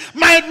perish,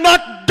 might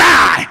not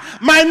die,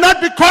 might not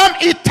become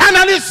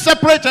eternally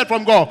separated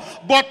from God,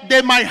 but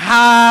they might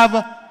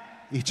have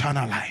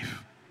eternal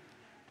life.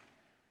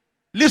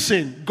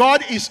 Listen,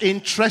 God is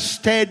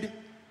interested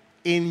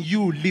in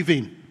you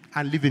living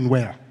and living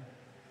well.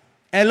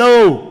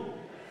 Hello.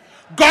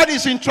 God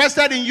is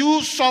interested in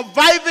you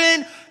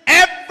surviving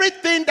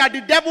everything that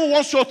the devil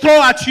wants to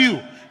throw at you.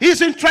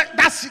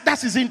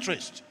 That's his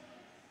interest.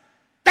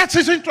 That's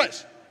his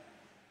interest.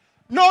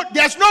 No,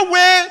 there's no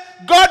way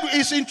God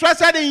is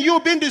interested in you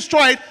being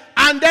destroyed.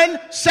 And then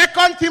 2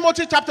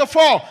 Timothy chapter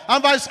 4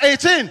 and verse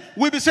 18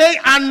 will be saying,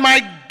 and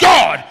my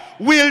God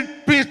will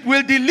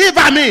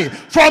deliver me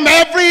from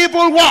every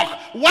evil work.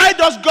 Why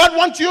does God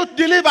want you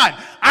delivered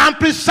and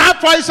preserved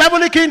for his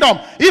heavenly kingdom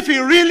if he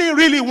really,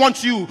 really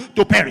wants you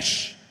to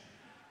perish?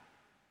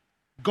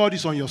 God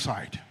is on your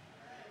side.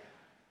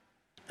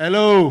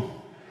 Hello.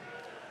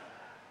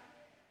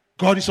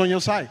 God is on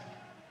your side.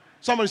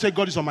 Somebody say,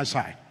 God is on my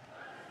side.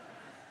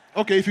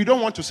 Okay, if you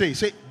don't want to say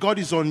God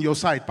is on your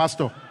side,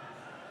 Pastor.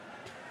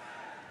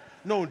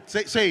 No,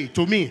 say it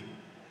to me.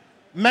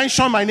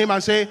 Mention my name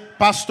and say,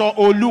 Pastor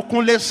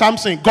Olukunle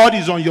Samson, God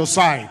is on your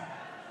side.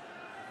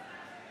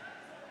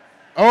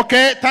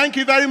 Okay, thank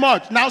you very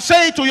much. Now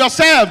say it to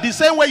yourself the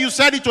same way you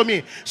said it to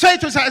me. Say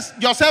it to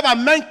yourself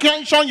and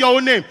mention your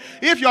own name.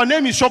 If your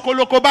name is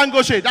Shokoloko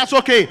Bangoshe, that's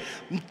okay.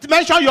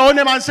 Mention your own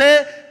name and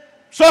say,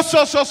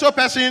 so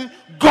person,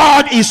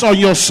 God is on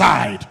your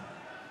side.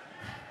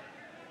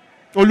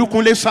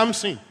 Olukunle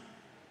Samson,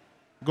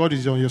 God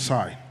is on your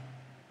side.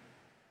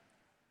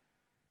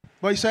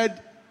 But he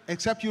said,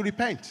 except you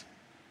repent,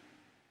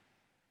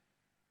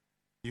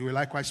 you will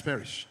likewise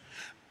perish.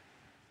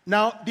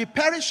 Now, the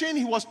perishing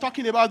he was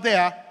talking about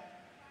there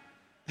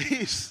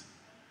is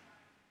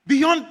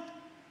beyond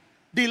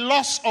the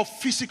loss of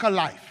physical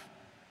life.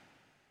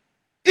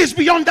 It's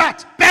beyond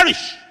that.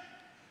 Perish.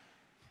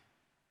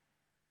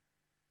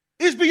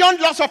 It's beyond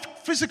loss of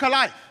physical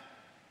life.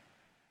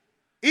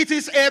 It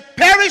is a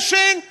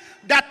perishing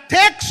that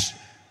takes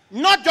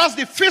not just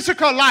the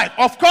physical life.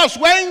 Of course,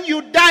 when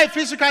you die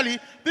physically,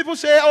 people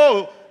say,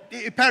 oh,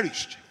 he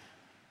perished.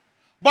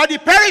 But the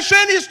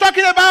perishing he's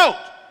talking about,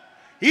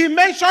 he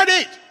mentioned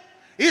it.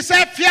 He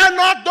said, fear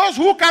not those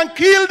who can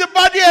kill the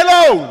body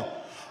alone.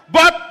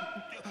 But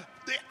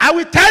I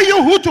will tell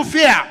you who to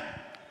fear.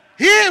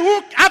 He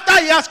who, after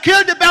he has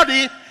killed the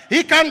body,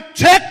 he can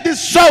take the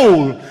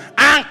soul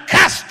and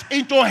cast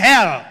into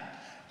hell.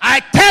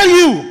 I tell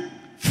you,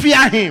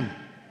 fear him.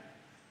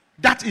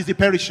 That is the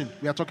perishing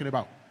we are talking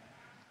about.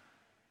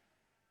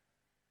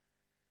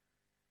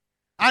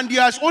 And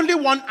there is only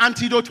one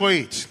antidote for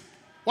it.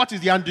 What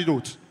is the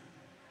antidote?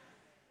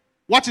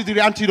 What is the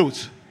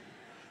antidote?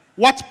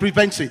 What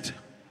prevents it?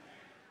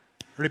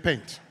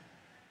 Repent.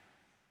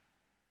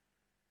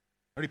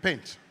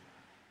 Repent.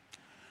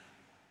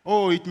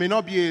 Oh, it may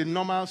not be a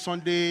normal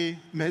Sunday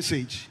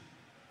message.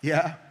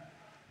 Yeah.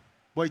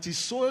 But it is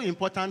so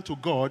important to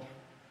God.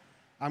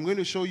 I'm going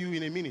to show you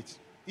in a minute.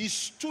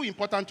 It's too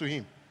important to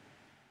him.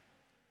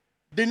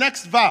 The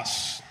next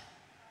verse.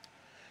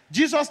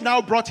 Jesus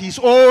now brought his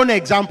own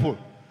example.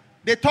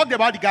 They talked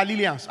about the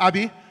Galileans,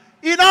 Abi.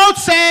 He now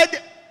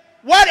said,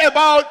 what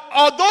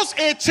about those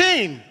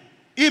 18?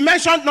 He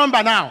mentioned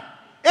number now.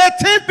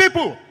 18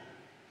 people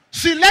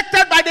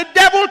selected by the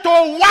devil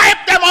to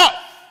wipe them off.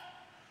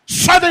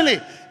 Suddenly,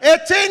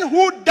 18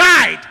 who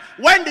died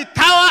when the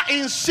tower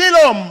in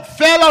Siloam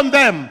fell on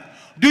them.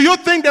 Do you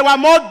think they were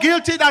more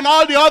guilty than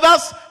all the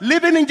others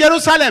living in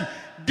Jerusalem?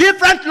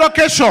 Different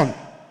location.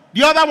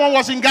 The other one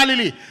was in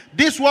Galilee.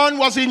 This one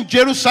was in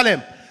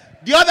Jerusalem.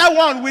 The other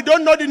one, we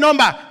don't know the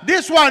number.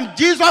 This one,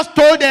 Jesus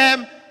told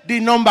them the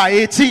number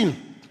 18.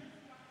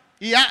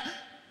 Yeah.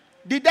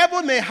 The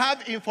devil may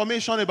have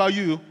information about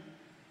you,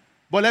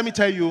 but let me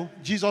tell you,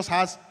 Jesus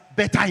has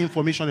better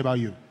information about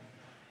you.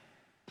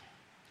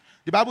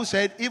 The Bible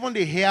said, even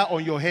the hair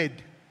on your head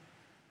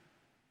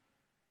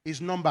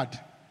is numbered.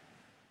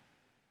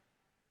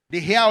 The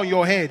hair on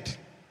your head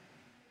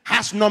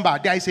has number.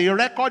 There is a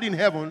record in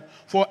heaven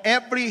for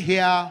every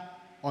hair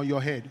on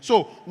your head.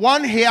 So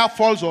one hair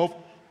falls off,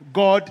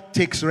 God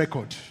takes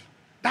record.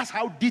 That's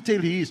how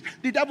detailed he is.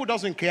 The devil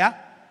doesn't care.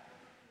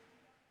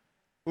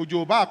 You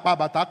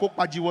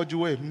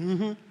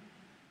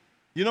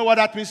know what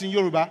that means in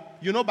Yoruba?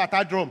 You know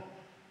bata drum?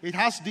 It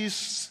has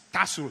these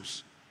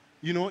tassels,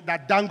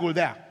 that dangle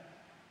there.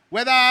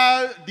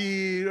 Whether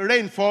the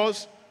rain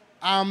falls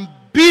and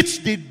beats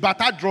the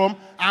bata drum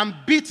and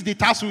beats the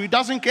tassel, he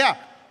doesn't care.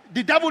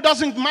 The devil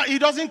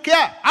doesn't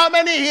care. How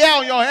many hair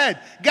on your head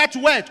get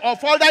wet or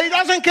fall down? He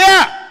doesn't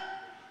care.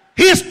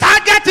 His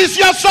target is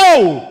your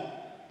soul.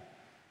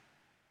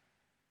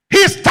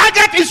 His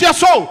target is your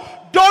soul.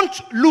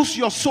 Don't lose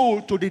your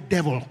soul to the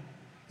devil.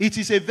 It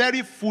is a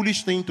very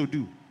foolish thing to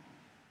do.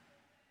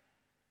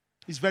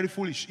 It's very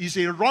foolish. It's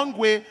a wrong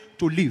way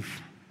to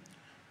live.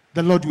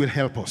 The Lord will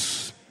help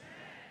us.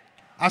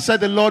 I said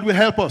the Lord will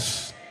help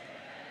us.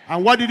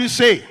 And what did he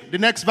say? The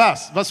next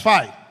verse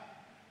 5.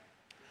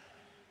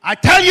 I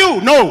tell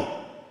you,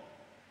 no.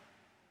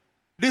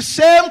 The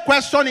same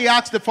question he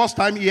asked the first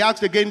time, he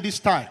asked again this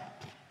time.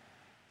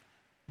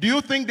 Do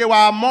you think there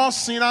were more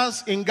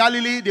sinners in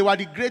Galilee? They were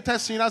the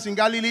greatest sinners in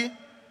Galilee?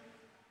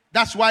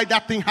 That's why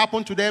that thing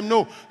happened to them?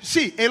 No.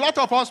 See,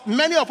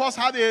 many of us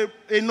have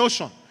a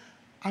notion.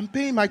 I'm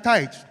paying my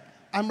tithe.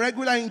 I'm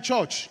regular in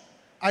church.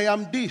 I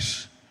am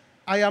this.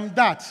 I am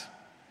that.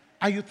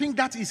 And you think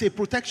that is a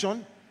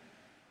protection?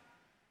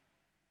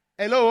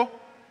 Hello?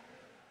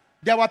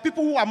 There were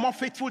people who are more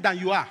faithful than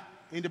you are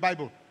in the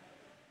Bible.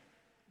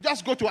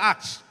 Just go to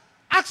Acts.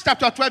 Acts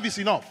chapter 12 is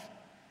enough.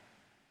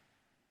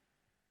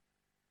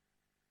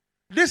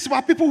 These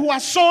were people who are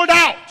sold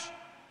out.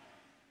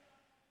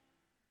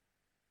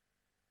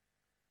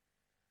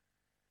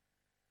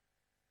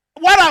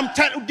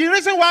 The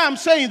reason why I'm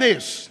saying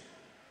this,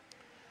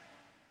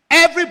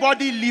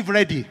 everybody live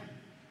ready.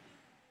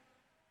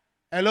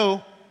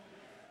 Hello?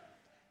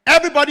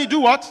 Everybody do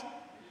what?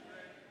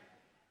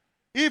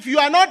 If you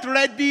are not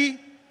ready,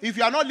 if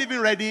you are not living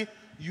ready,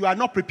 you are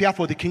not prepared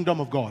for the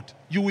kingdom of God.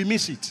 You will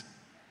miss it.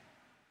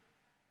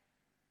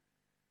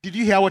 Did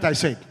you hear what I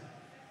said?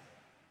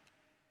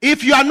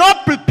 If you are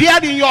not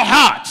prepared in your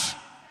heart,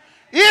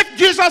 if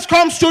Jesus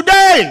comes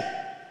today,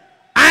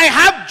 I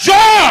have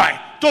joy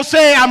to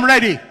say I'm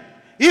ready.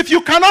 If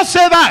you cannot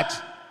say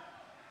that,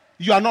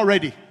 you are not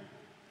ready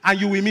and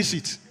you will miss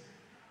it.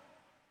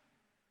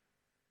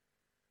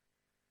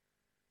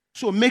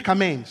 So make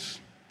amends.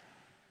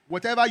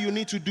 Whatever you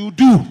need to do,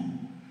 do.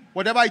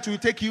 Whatever it will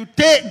take you,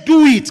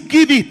 do it,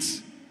 give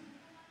it.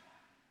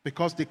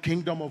 Because the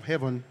kingdom of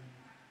heaven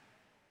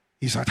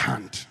is at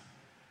hand.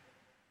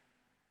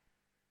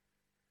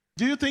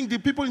 Do you think the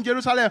people in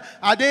Jerusalem,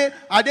 are they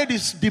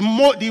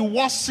the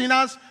worst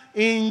sinners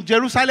in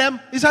Jerusalem?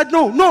 He said,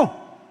 no.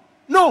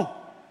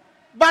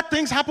 Bad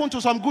things happen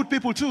to some good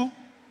people too.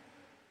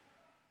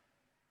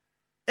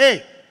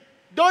 Hey,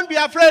 don't be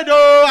afraid,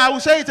 I will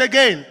say it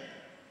again.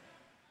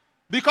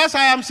 Because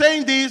I am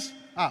saying this,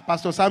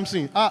 Pastor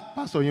Samson,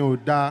 Pastor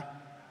Yoda.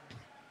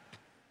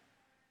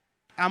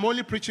 I'm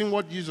only preaching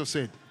what Jesus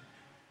said.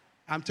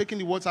 I'm taking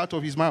the words out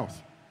of his mouth.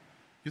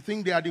 You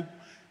think they are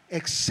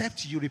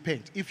except you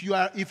repent. If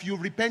you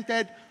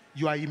repented,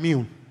 you are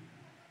immune.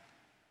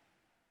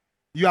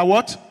 You are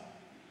what?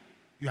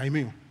 You are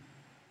immune.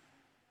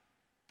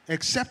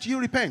 Except you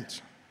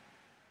repent,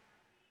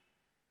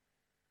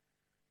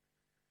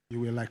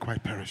 you will likewise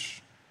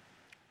perish.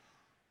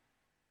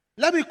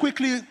 Let me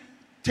quickly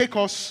take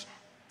us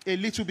a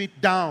little bit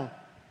down.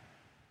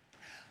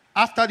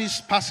 After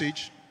this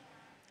passage,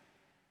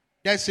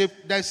 there's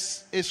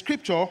a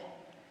scripture,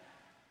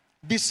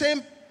 the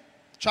same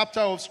chapter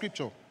of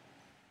scripture.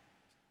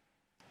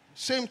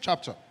 Same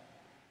chapter.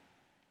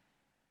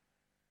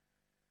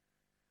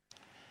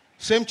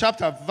 Same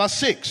chapter, verse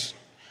 6.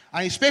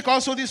 And he spake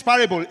also this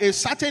parable. A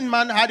certain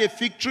man had a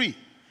fig tree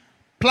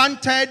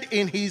planted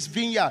in his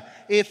vineyard.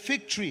 A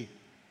fig tree.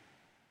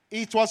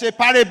 It was a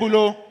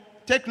parable.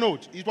 Take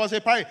note. It was a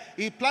parable.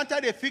 He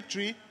planted a fig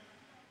tree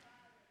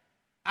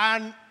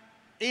and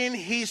in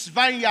his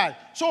vineyard.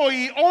 So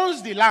he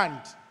owns the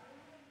land.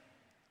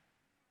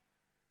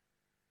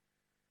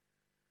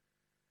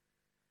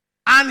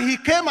 And he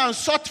came and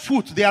sought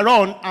fruit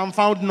thereon and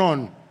found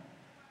none.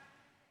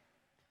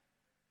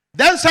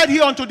 Then said he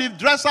unto the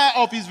dresser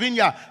of his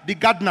vineyard, the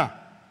gardener.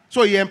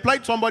 So he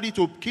employed somebody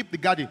to keep the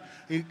garden.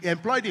 He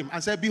employed him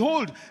and said,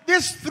 behold,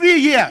 these 3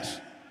 years,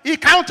 he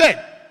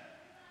counted.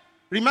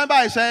 Remember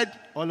I said,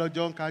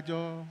 Olojo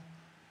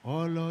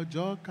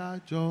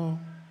kajo,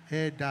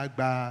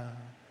 edagba.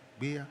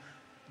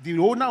 The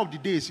owner of the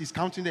days is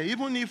counting there.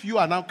 Even if you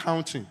are now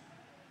counting,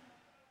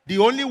 the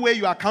only way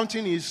you are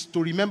counting is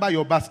to remember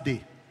your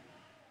birthday.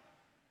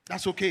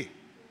 That's okay.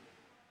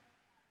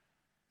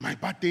 My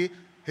birthday,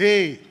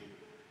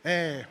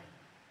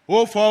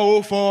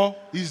 0404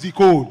 is the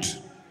code.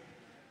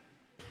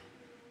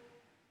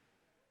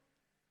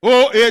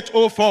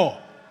 0804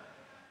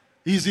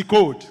 is the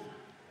code.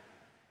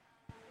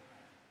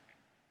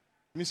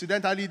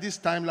 Incidentally, this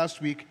time last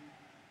week,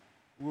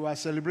 we were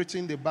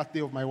celebrating the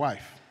birthday of my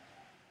wife.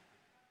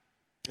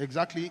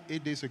 Exactly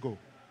 8 days ago,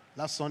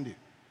 last Sunday.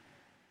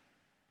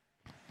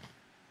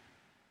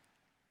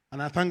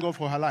 And I thank God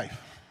for her life.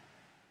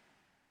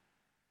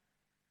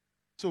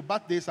 So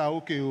birthdays are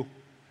okay.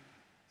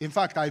 In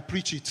fact, I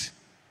preach it.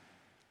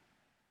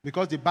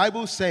 Because the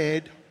Bible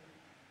said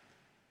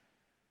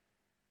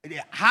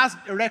it has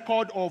a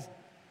record of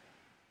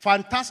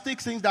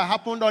fantastic things that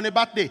happened on a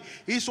birthday.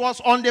 It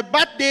was on the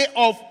birthday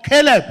of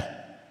Caleb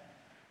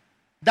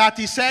that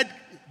he said,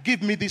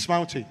 give me this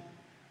mountain.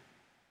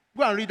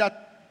 Go and read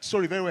that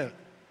story very well.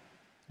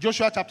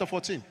 Joshua chapter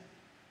 14.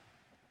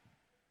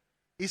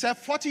 He said,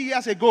 40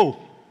 years ago,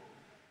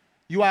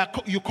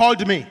 you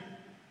called me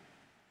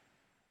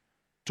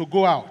to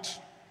go out.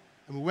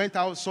 And we went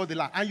out, saw the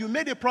land. And you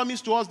made a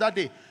promise to us that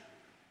day.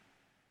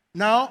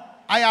 Now,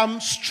 I am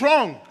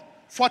strong.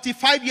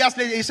 45 years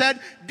later, he said,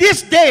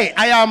 this day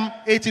I am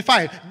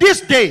 85.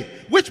 This day,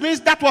 which means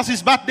that was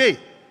his birthday.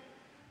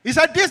 He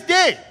said, this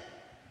day,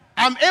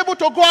 I'm able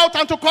to go out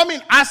and to come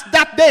in as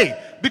that day.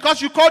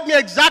 Because you called me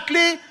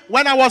exactly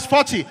when I was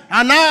 40.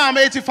 And now I'm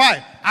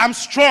 85. I'm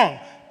strong.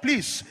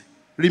 Please,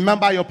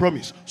 remember your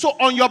promise. So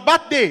on your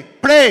birthday,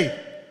 pray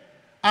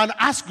and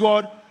ask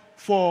God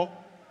for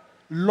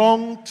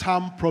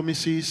long-term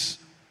promises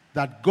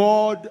that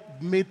God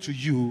made to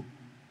you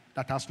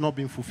that has not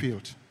been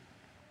fulfilled.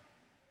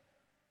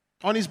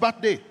 On his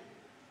birthday,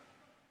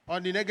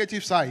 on the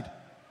negative side,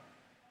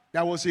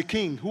 there was a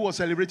king who was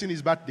celebrating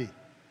his birthday.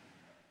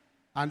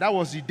 And that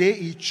was the day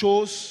he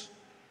chose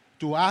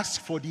to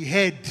ask for the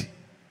head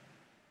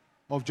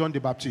of John the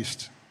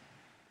Baptist.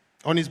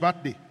 On his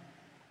birthday.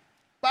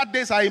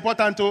 Birthdays are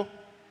important too.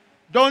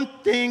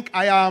 Don't think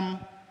I am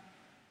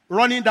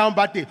running down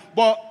birthday.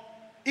 But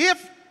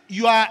if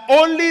you are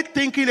only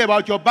thinking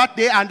about your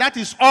birthday and that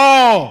is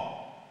all,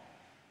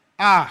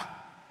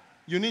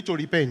 you need to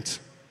repent.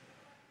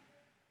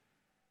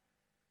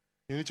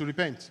 You need to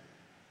repent.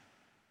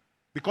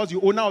 Because the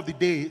owner of the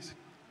days.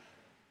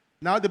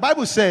 Now the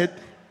Bible said,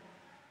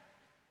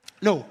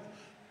 no,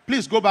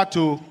 please go back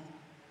to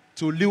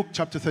Luke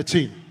chapter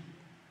 13,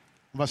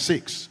 verse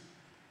 6.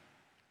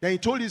 Then he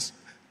told his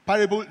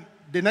parable,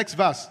 the next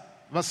verse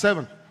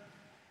 7.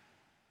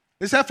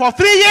 He said, for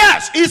 3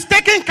 years, he's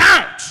taking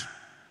count.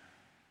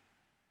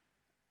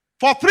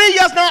 For 3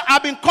 years now,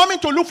 I've been coming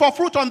to look for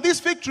fruit on this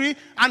fig tree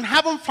and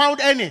haven't found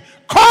any.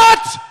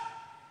 Cut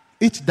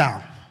it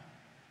down.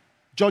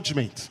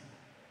 Judgment.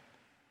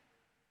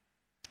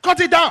 Cut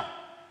it down.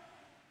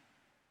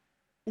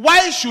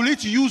 Why should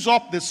it use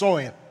up the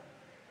soil?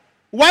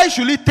 Why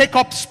should it take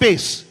up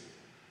space?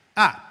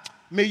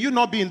 May you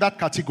not be in that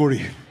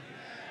category.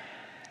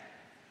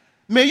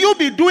 May you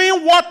be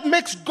doing what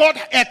makes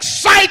God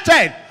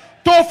excited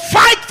to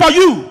fight for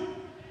you,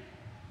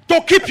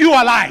 to keep you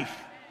alive.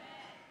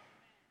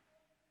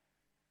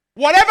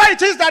 Whatever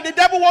it is that the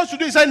devil wants to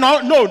do, he said, no,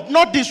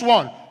 not this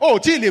one. Oh,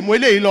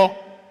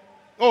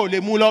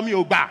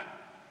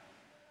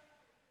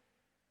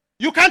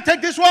 you can't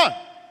take this one.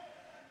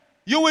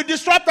 You will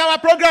disrupt our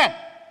program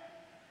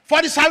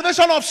for the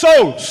salvation of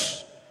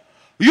souls.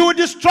 You will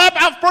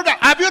disrupt our program.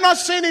 Have you not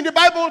seen in the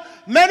Bible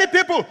many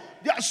people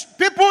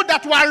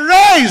that were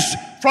raised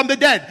from the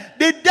dead?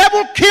 The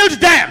devil killed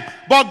them,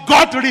 but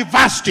God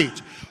reversed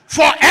it.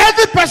 For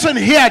every person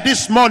here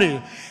this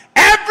morning,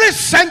 every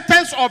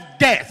sentence of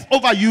death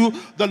over you,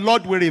 the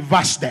Lord will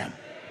reverse them.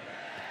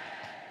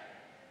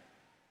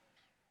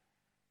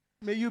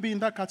 May you be in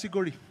that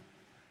category.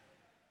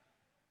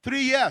 3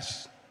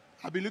 years,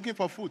 I've been looking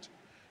for food.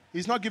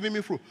 He's not giving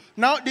me fruit.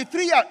 Now, the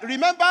 3 years,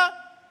 remember,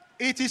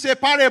 it is a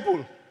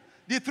parable.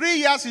 The 3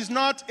 years is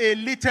not a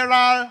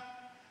literal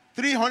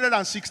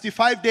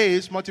 365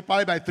 days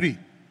multiplied by 3.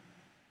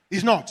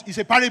 It's not. It's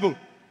a parable.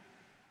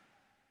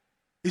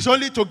 It's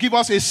only to give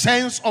us a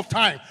sense of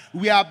time.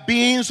 We are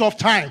beings of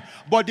time.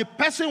 But the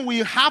person we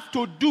have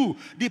to deal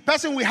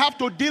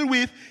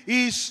with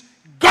is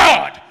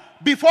God.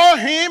 Before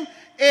him,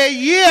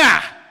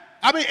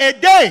 a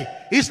day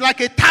is like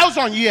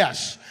 1,000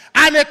 years.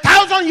 And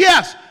 1,000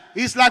 years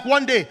is like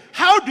 1 day.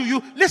 How do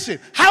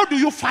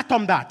you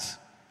fathom that?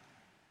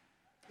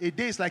 A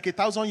day is like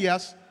 1,000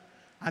 years,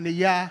 and a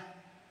year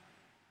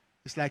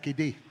is like a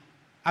day.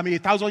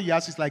 1,000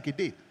 years is like a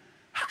day.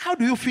 How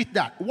do you fit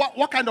that?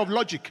 What kind of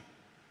logic?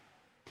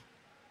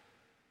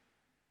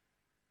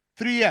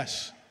 3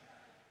 years.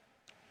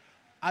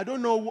 I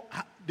don't know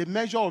the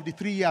measure of the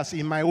 3 years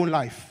in my own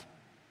life.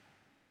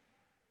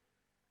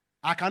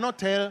 I cannot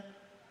tell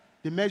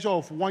the measure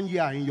of 1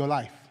 year in your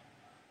life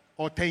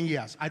or 10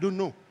 years. I don't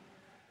know.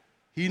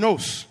 He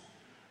knows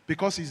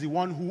because he's the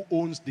one who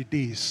owns the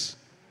days.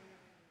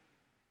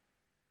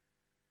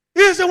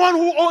 He's the one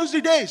who owns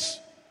the days.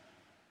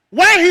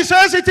 When he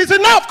says it is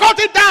enough, cut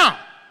it down.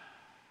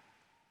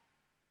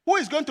 Who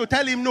is going to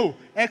tell him no?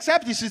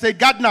 Except this is a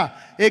gardener.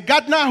 A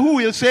gardener who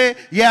will say,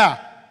 yeah.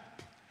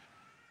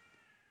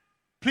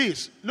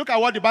 Please, look at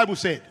what the Bible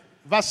said.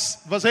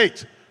 Verse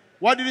 8.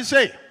 What did he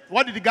say?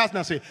 What did the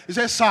gardener say? He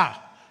said, sir,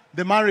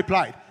 the man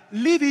replied,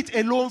 leave it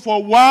alone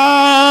for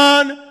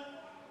 1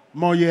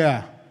 more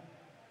year.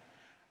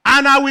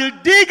 And I will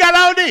dig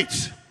around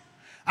it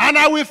And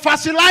I will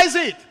fertilize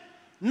it,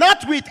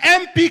 not with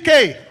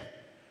MPK.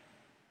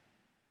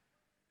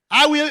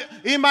 I will,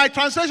 in my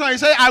translation, I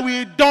say, I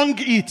will dung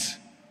it.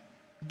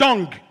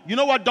 Dung. You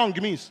know what dung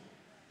means?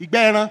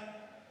 Igbena.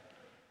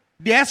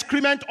 The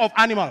excrement of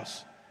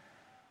animals.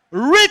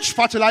 Rich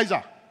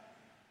fertilizer.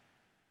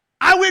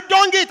 I will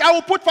dung it. I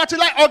will put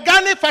fertilizer,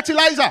 organic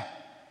fertilizer.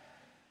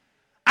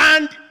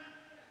 And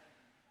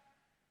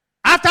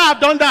after I've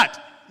done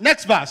that,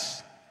 next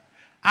verse.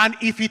 And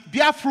if it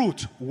bear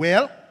fruit,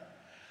 well.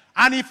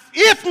 And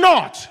if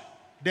not,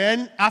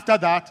 then after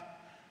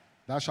that,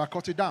 thou shalt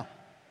cut it down.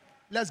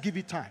 Let's give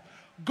it time.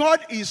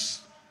 God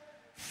is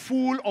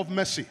full of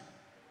mercy.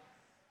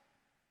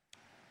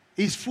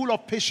 He's full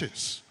of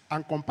patience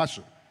and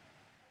compassion.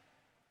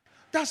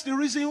 That's the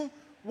reason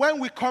when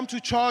we come to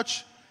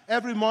church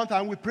every month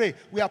and we pray,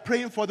 we are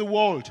praying for the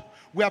world.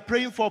 We are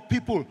praying for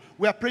people.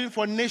 We are praying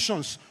for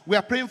nations. We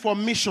are praying for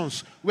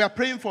missions. We're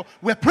praying.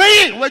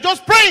 We're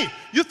just praying.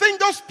 You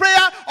think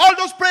all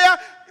those prayer,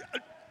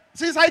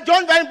 since I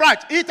joined Vine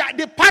Bright,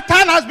 the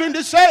pattern has been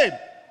the same.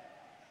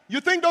 You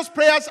think those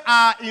prayers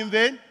are in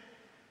vain?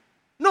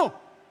 No.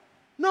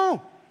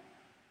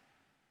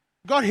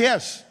 God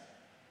hears.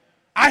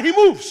 And He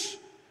moves.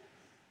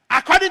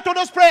 According to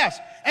those prayers.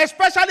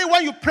 Especially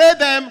when you pray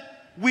them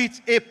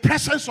with a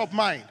presence of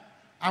mind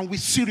and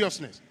with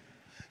seriousness.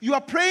 You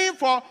are praying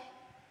for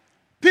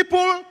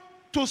people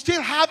to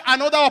still have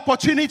another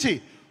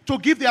opportunity to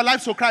give their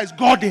lives to Christ.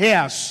 God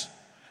hears.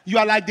 You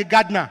are like the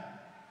gardener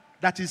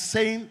that is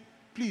saying,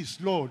 please,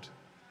 Lord,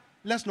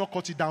 let's not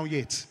cut it down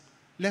yet.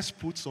 Let's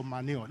put some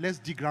manure. Let's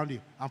dig around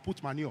it and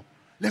put manure.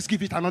 Let's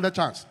give it another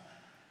chance.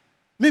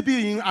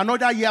 Maybe in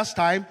another year's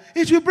time,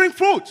 it will bring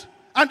fruit.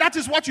 And that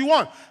is what you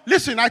want.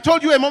 Listen, I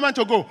told you a moment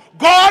ago,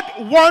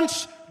 God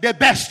wants the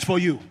best for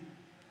you.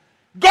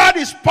 God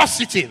is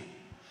positive.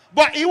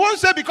 But He won't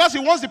say because He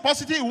wants the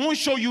positive, He won't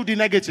show you the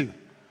negative.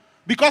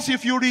 Because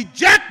if you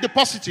reject the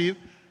positive,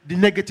 the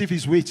negative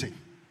is waiting.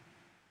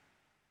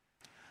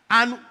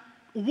 And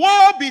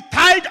woe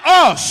betide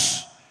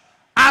us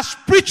as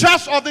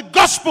preachers of the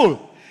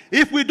gospel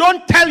if we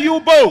don't tell you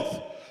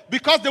both.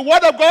 Because the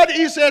word of God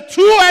is a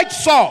two-edged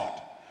sword.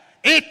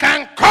 It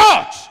can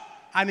cut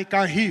and it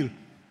can heal.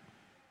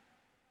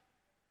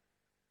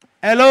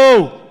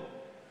 Hello.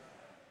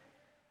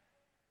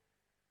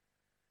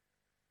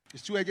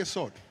 It's two-edged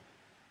sword.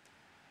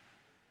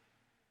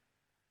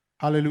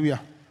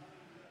 Hallelujah.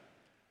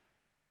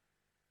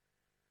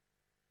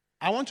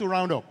 I want to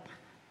round up.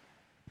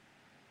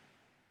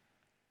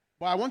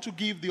 But I want to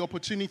give the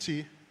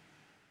opportunity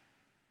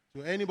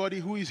to anybody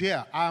who is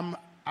here. I'm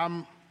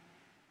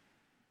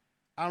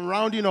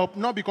rounding up,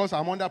 not because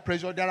I'm under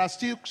pressure. There are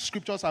still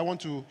scriptures I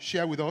want to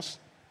share with us.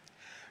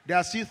 There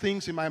are still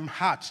things in my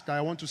heart that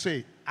I want to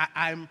say.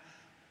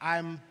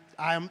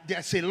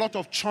 There's a lot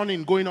of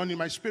churning going on in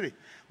my spirit.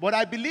 But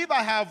I believe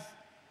I have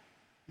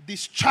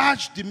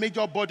discharged the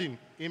major burden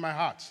in my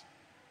heart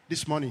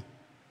this morning.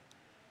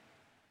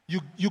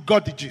 You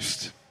got the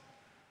gist.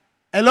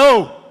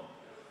 Hello?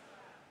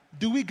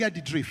 Do we get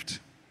the drift?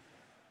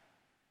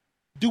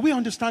 Do we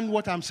understand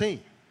what I'm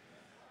saying?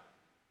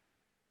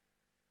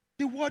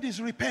 The word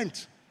is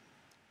repent.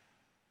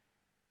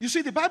 You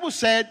see, the Bible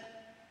said,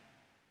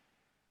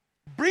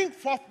 bring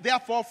forth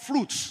therefore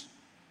fruits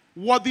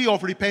worthy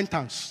of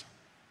repentance.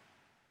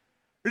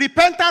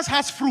 Repentance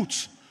has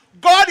fruits.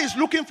 God is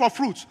looking for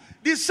fruits.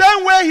 The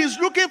same way He's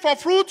looking for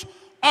fruit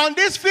on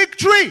this fig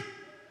tree.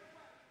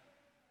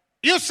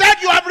 You said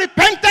you have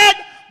repented,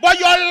 but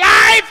your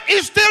life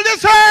is still the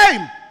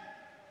same.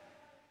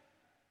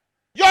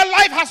 Your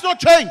life has not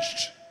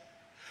changed.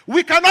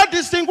 We cannot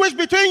distinguish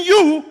between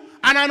you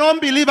and an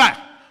unbeliever.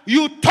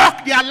 You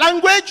talk their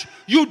language,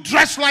 you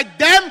dress like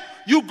them,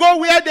 you go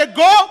where they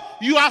go,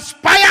 you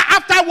aspire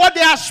after what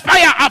they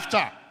aspire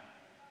after.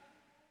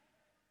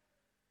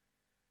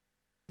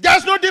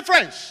 There's no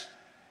difference.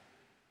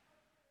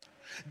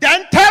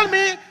 Then tell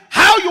me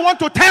how you want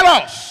to tell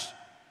us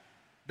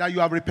that you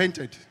have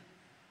repented.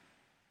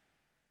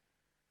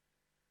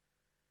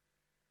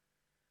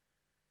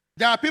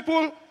 There are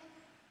people,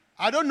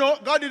 I don't know,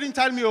 God didn't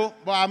tell me,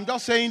 but I'm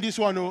just saying this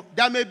one.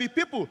 There may be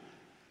people,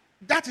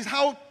 that is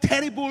how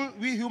terrible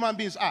we human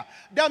beings are.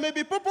 There may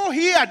be people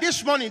here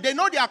this morning, they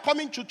know they are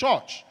coming to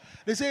church.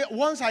 They say,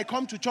 once I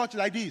come to church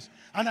like this,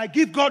 and I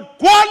give God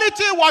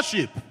quality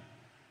worship,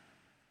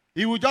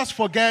 He will just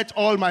forget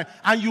all my...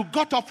 And you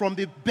got up from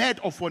the bed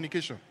of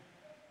fornication.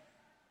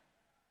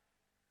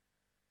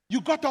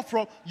 You got up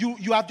from...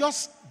 You have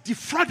just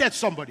defrauded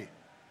somebody.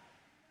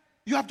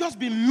 You have just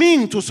been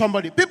mean to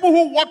somebody. People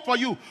who work for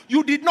you,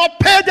 you did not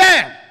pay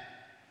them.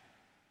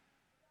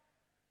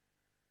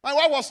 My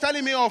wife was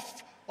telling me of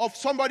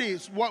somebody,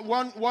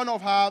 one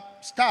of her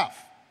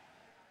staff,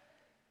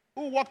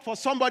 who worked for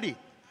somebody.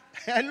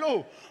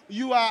 Hello,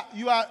 you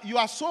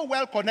are so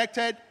well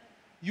connected.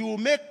 You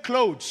make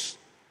clothes,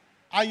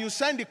 and you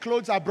send the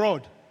clothes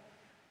abroad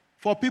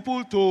for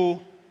people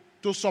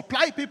to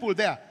supply people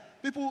there.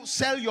 People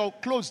sell your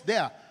clothes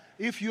there.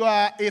 If you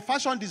are a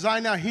fashion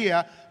designer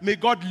here, may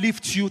God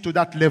lift you to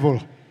that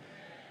level.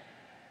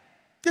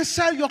 They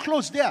sell your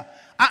clothes there.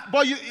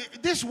 But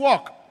this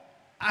work,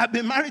 I've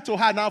been married to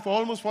her now for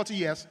almost 40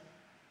 years.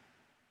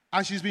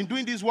 And she's been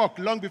doing this work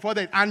long before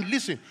that. And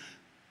listen,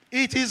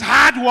 it is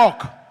hard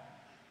work.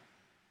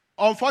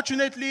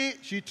 Unfortunately,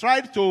 she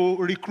tried to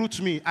recruit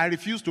me. I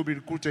refused to be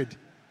recruited.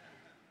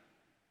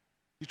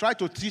 She tried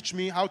to teach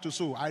me how to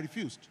sew. I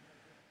refused.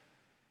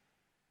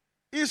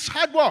 It's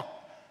hard work.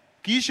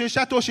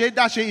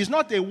 It's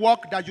not a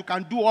work that you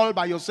can do all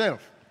by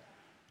yourself.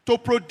 To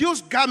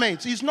produce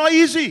garments is not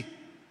easy.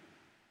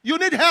 You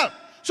need help.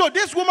 So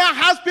this woman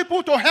has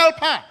people to help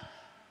her.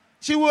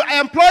 She will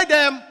employ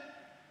them.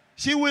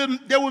 They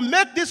will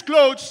make these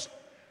clothes.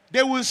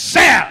 They will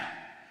sell.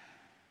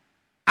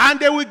 And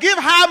they will give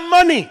her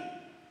money,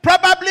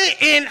 probably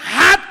in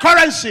hard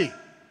currency.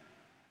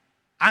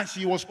 And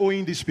she was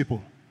owing these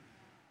people.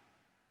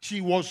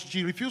 She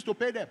refused to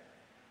pay them.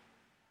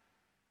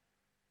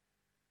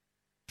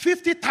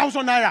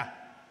 50,000 naira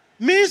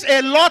means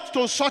a lot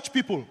to such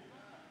people.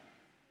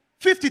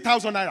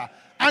 50,000 naira.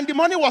 And the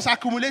money was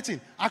accumulating,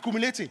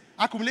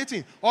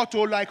 or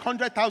to like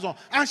 100,000.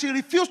 And she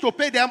refused to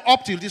pay them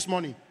up till this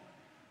morning.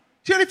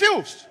 She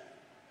refused.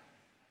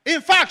 In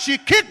fact, she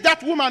kicked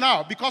that woman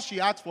out because she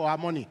asked for her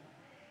money.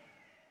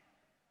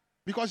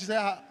 Because she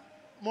said,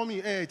 Mommy,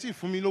 it's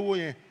for me low.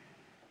 And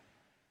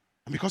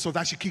because of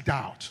that, she kicked her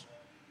out.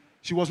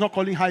 She was not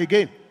calling her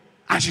again.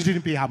 And she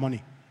didn't pay her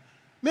money.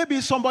 Maybe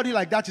somebody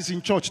like that is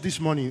in church this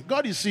morning.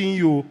 God is seeing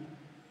you.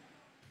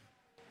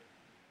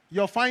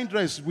 Your fine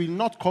dress will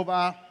not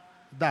cover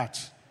that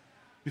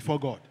before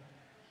God.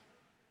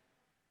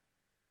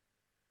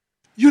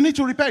 You need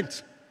to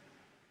repent.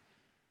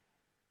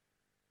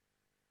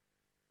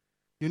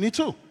 You need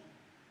to.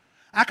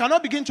 I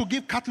cannot begin to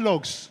give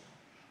catalogs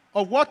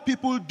of what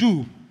people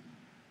do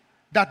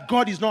that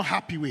God is not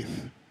happy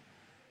with.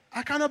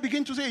 I cannot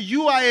begin to say,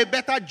 you are a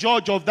better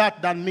judge of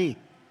that than me.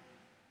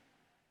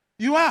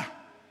 You are.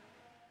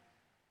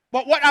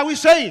 But what are we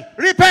saying?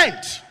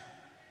 Repent.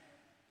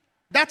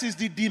 That is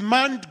the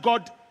demand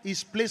God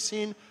is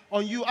placing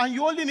on you, and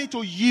you only need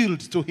to yield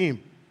to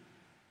Him.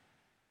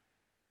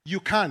 You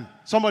can.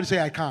 Somebody say,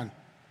 I can.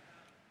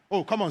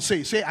 Oh, come on,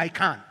 say, I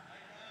can.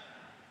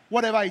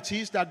 Whatever it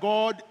is that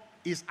God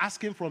is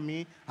asking from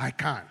me, I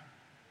can.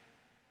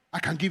 I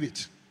can give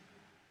it.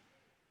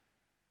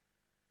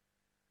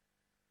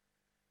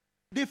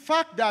 The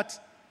fact that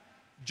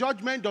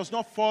judgment does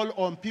not fall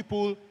on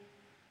people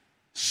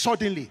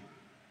suddenly,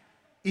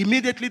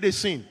 immediately they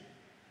sin,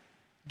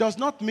 does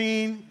not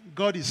mean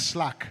God is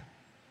slack.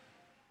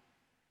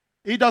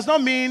 It does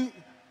not mean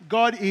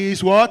God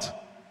is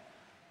what?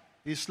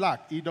 Is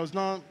slack. It does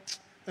not.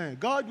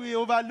 God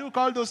will overlook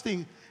all those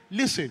things.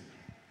 Listen.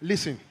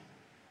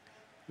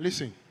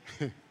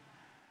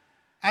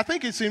 I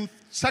think it's in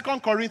 2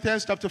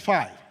 Corinthians chapter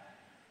 5.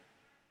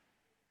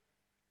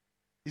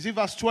 Is it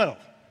verse 12?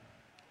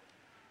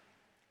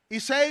 It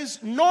says,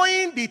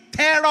 knowing the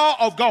terror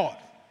of God,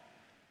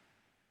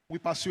 we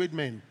persuade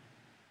men.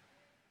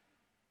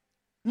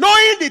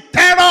 Knowing the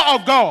terror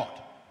of God.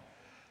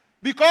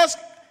 Because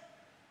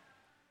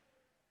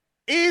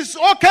it's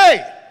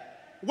okay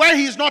when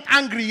He's not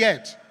angry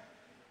yet.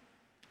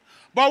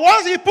 But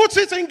once He puts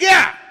it in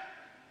gear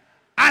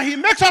and He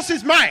makes us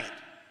His mind.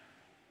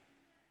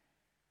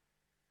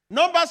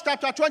 Numbers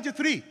chapter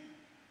 23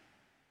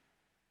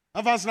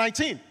 and verse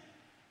 19.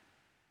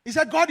 He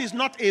said, God is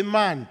not a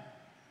man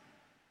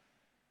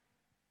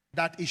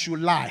that He should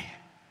lie.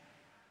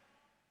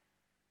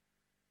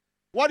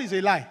 What is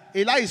a lie?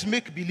 A lie is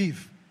make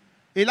believe.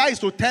 A lie is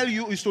to tell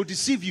you, is to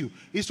deceive you,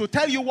 is to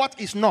tell you what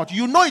is not.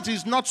 You know it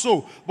is not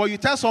so, but you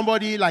tell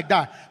somebody like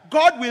that.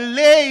 God will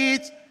lay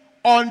it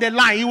on the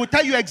line. He will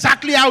tell you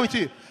exactly how it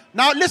is.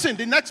 Now listen,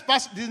 the next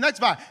verse,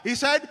 He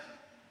said,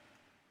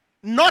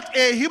 not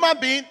a human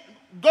being.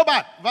 Go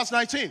back, verse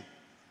 19.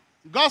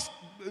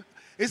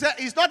 He said,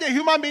 it's not a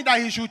human being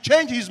that he should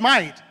change his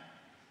mind.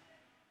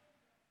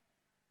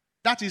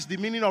 That is the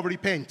meaning of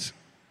repent.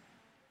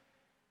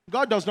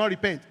 God does not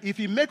repent. If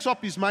He makes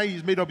up His mind,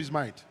 He's made up His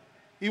mind.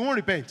 He won't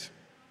repent.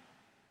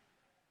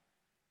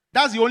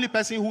 That's the only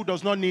person who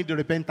does not need the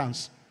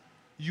repentance.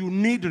 You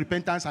need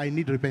repentance. I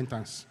need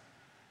repentance.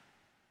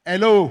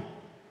 Hello?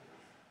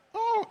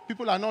 Oh,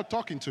 people are not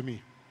talking to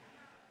me.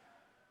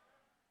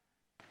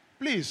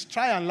 Please,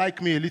 try and like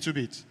me a little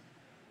bit.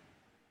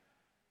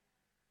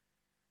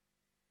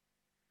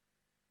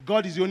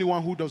 God is the only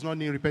one who does not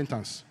need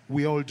repentance.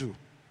 We all do.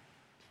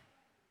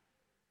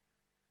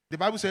 The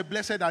Bible says,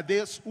 blessed are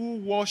those who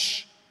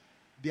wash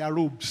their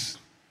robes.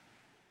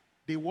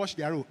 They wash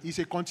their robes. It's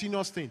a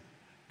continuous thing.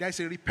 There is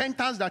a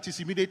repentance that is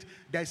immediate.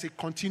 There is a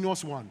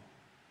continuous one.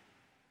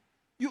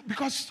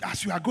 Because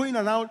as you are going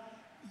around,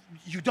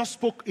 you just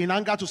spoke in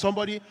anger to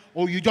somebody,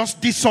 or you just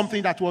did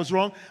something that was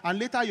wrong, and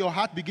later your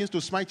heart begins to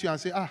smite you and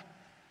say,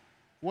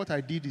 what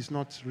I did is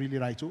not really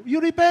right. So you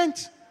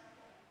repent.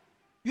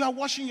 You are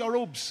washing your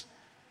robes.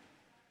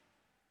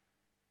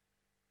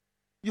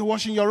 You're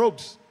washing your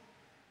robes.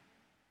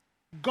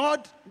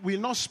 God will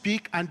not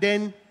speak and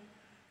then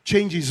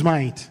change His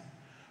mind.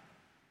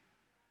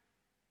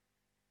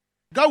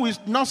 God will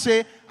not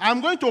say,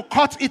 I'm going to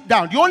cut it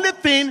down. The only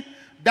thing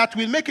that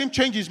will make him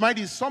change his mind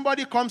is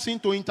somebody comes in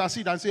to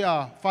intercede and say,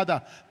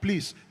 Father,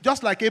 please.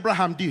 Just like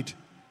Abraham did.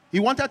 He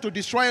wanted to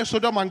destroy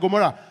Sodom and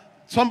Gomorrah.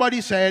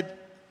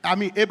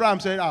 Abraham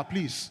said,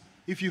 please,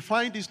 if you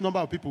find this number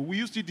of people, will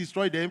you still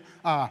destroy them?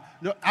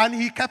 No. And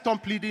he kept on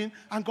pleading,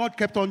 and God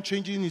kept on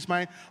changing his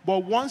mind.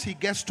 But once he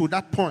gets to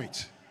that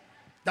point,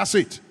 that's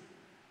it.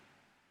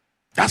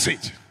 That's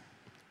it.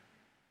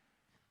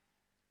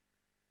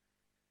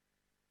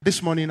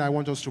 This morning, I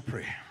want us to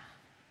pray.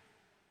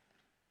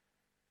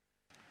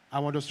 I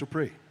want us to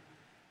pray.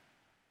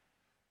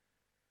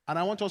 And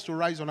I want us to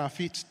rise on our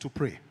feet to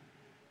pray.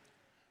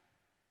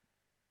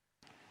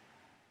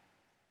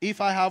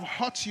 If I have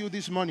hurt you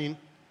this morning,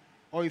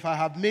 or if I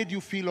have made you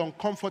feel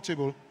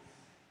uncomfortable,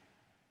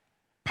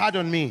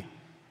 pardon me.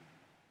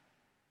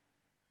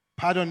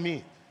 Pardon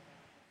me.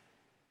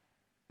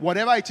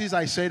 Whatever it is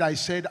I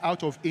said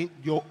out of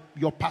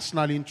your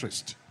personal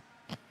interest.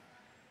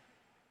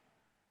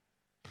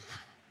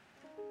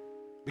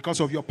 Because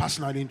of your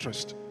personal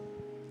interest.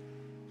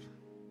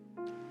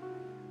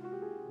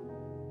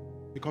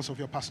 Because of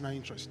your personal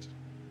interest.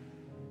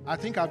 I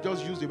think I've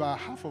just used about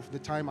half of the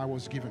time I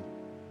was given.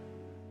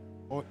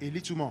 Or a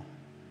little more.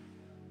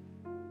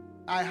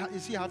 You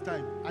see, I have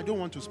time. I don't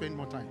want to spend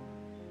more time.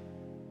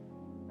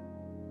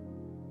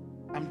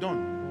 I'm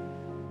done.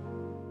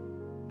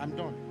 I'm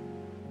done.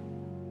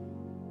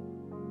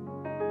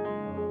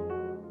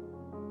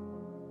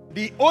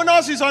 The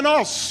onus is on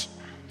us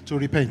to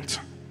repent.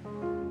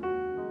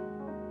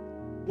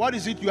 What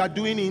is it you are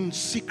doing in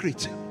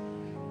secret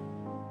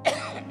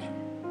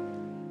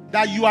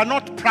that you are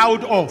not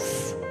proud of?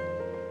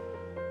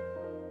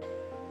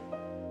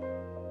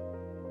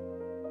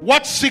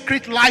 What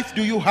secret life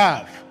do you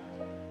have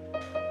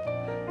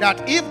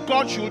that if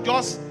God should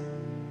just,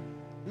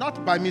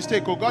 not by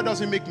mistake, or God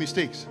doesn't make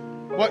mistakes,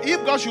 but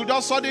if God should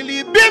just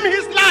suddenly beam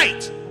his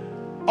light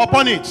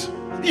upon it,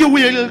 you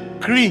will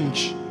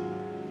cringe?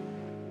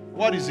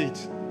 What is it?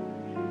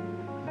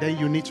 Then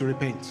you need to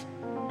repent.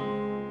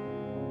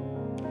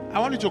 I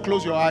want you to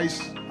close your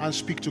eyes and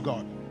speak to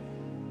God.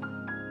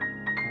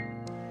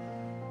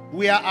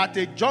 We are at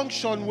a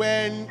junction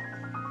when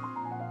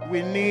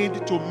we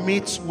need to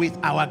meet with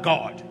our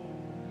God.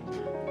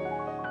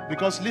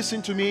 Because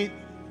listen to me,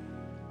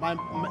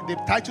 the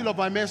title of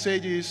my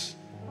message is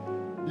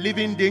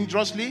Living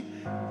Dangerously.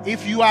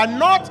 If you are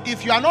not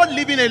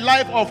living a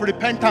life of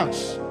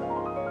repentance,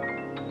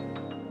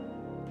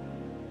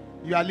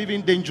 you are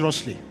living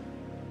dangerously.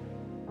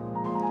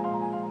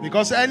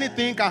 Because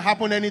anything can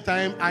happen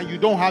anytime and you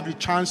don't have the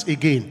chance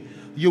again.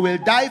 You will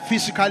die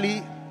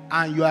physically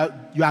and you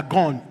are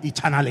gone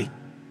eternally.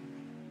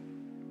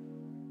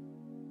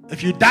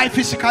 If you die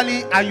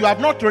physically and you have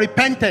not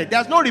repented,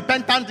 there's no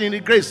repentance in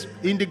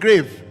the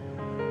grave.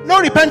 No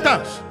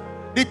repentance.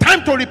 The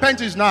time to repent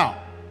is now.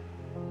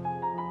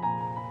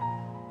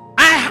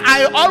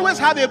 I always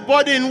have a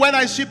burden when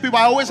I see people.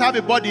 I always have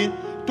a burden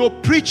to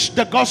preach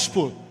the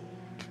gospel.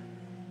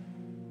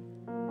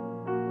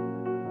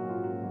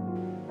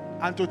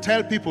 And to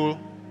tell people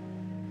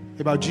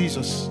about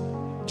Jesus.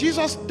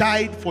 Jesus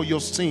died for your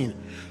sin.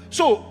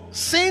 So,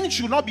 sin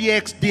should not be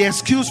the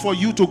excuse for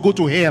you to go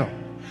to hell.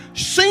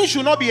 Sin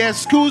should not be an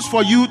excuse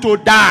for you to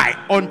die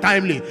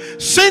untimely.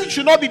 Sin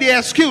should not be the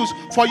excuse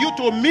for you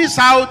to miss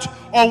out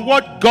on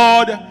what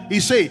God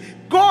is saying.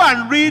 Go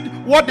and read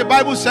what the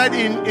Bible said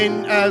in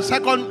 2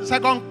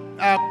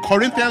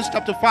 Corinthians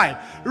chapter 5.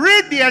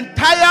 Read the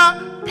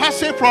entire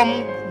passage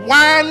from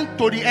 1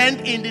 to the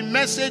end in the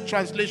Message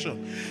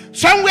translation.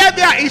 Somewhere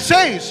there it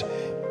says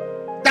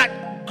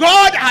that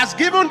God has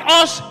given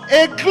us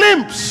a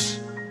glimpse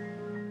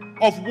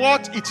of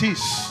what it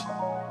is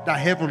that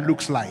heaven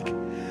looks like.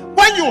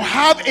 When you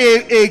have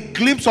a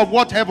glimpse of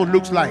what heaven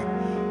looks like,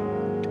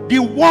 the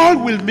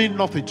world will mean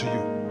nothing to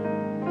you.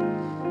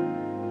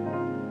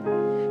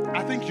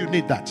 I think you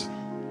need that.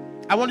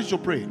 I want you to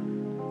pray.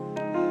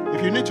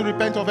 If you need to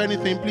repent of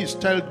anything, please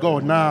tell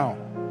God now.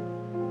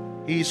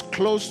 He is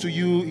close to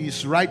you.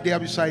 He's right there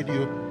beside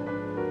you.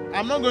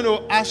 I'm not going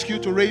to ask you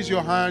to raise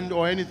your hand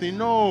or anything.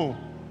 No.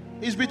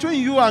 It's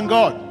between you and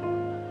God.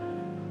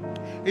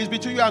 It's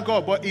between you and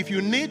God. But if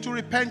you need to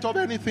repent of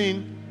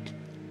anything,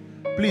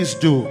 please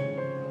do.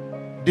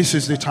 This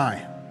is the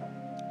time.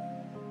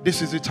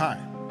 This is the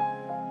time.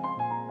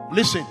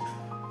 Listen,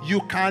 you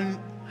can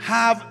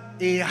have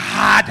a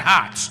hard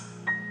heart.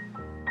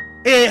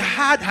 A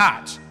hard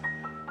heart.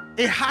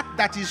 A heart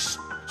that is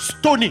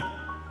stony.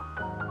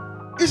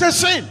 It's a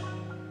sin.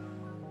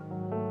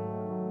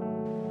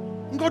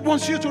 God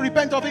wants you to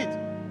repent of it.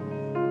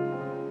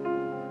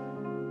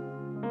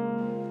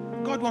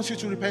 God wants you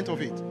to repent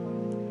of it.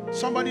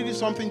 Somebody did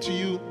something to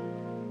you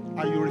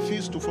and you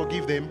refuse to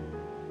forgive them.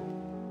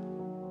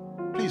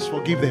 Please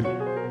forgive them.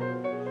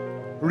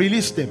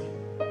 Release them.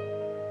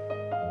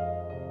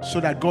 So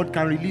that God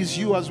can release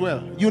you as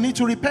well. You need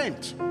to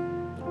repent.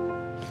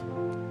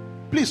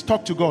 Please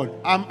talk to God.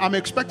 I'm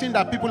expecting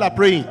that people are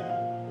praying.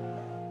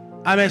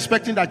 I'm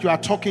expecting that you are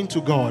talking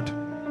to God.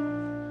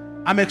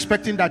 I'm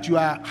expecting that you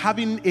are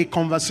having a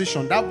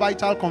conversation, that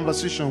vital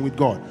conversation with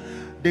God.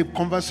 The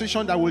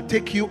conversation that will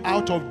take you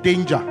out of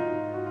danger.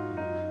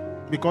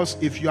 Because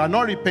if you are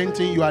not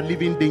repenting, you are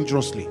living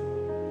dangerously.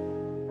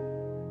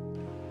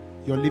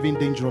 You're living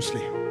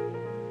dangerously.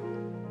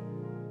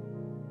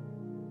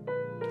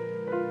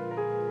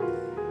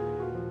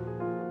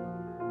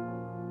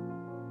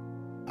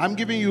 I'm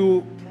giving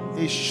you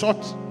a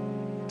short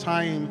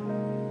time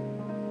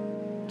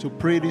to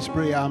pray this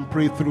prayer and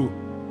pray through.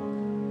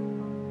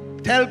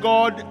 Tell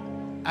God,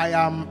 I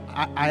am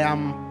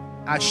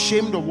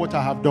ashamed of what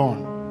I have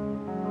done.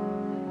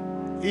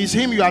 It's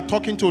Him you are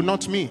talking to,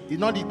 not me. It's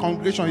not the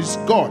congregation, it's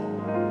God.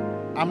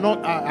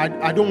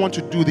 I don't want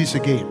to do this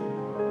again.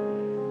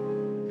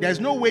 There's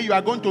no way you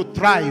are going to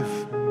thrive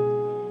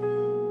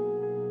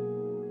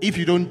if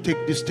you don't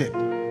take this step.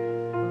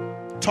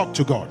 Talk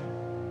to God.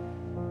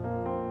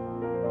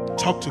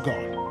 Talk to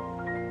God.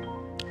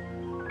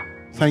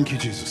 Thank you,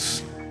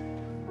 Jesus.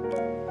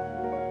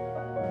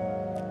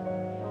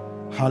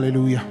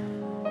 Hallelujah.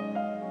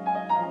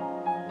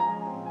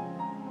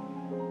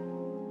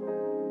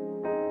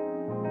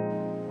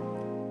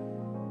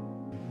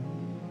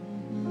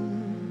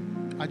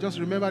 I just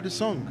remember the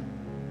song.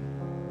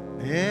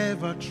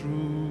 Ever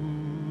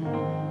true,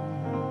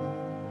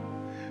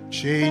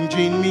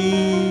 changing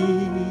me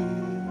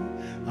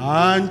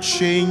and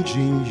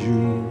changing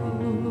you.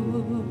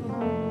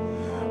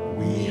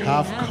 We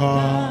have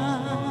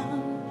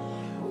come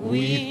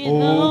with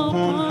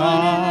open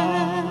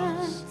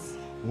hearts.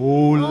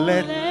 Oh,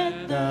 let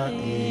the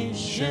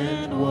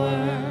ancient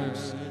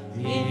words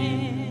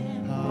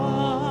impart.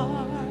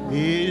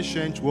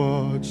 Ancient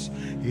words,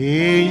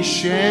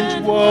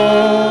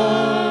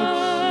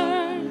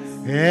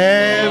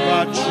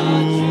 ever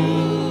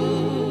true,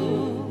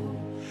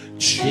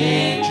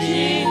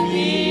 changing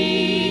me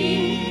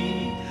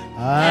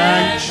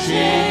and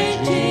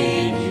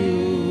changing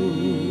you.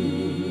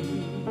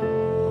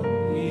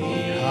 We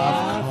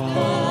have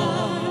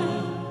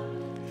come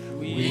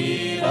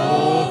with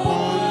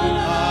open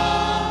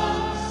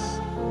hearts.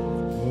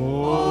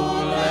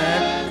 Oh,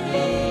 let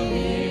the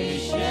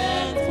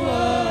ancient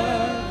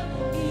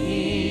word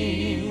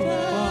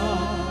impart.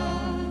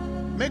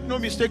 Make no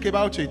mistake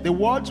about it. The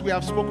words we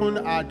have spoken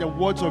are the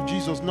words of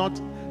Jesus, not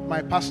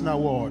my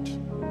personal word.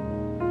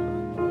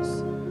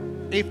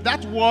 If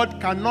that word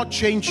cannot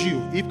change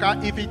you, if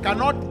it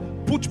cannot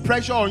put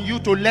pressure on you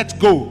to let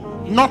go,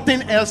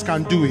 nothing else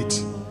can do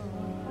it.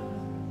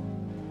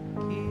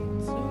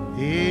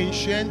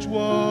 Ancient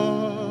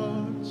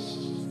words,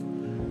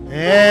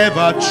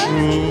 ever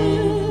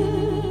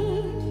true,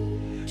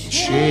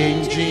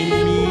 changing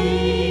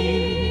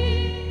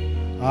me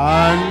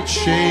and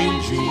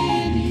changing you.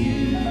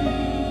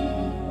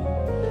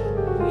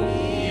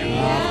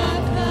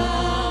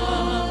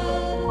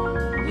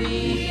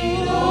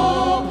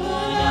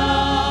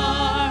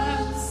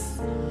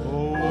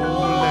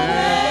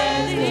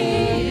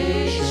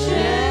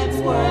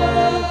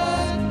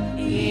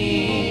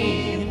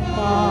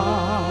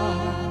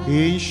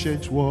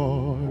 Ancient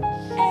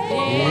words,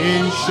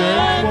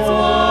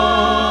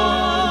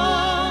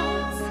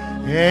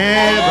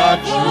 ever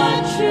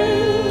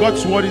true.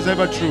 God's word is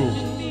ever true.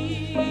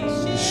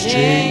 He's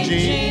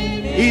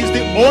changing. He's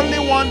the only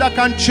one that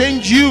can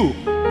change you.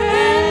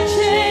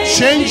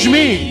 Change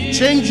me,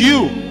 change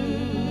you.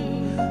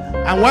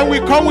 And when we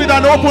come with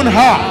an open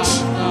heart,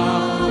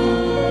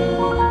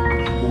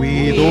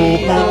 with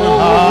open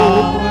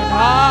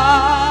heart,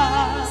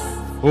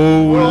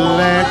 oh,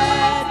 let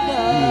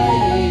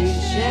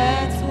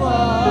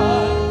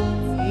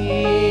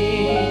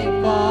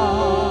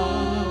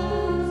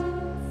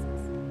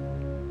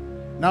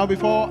Now,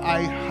 before I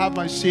have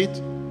my seat,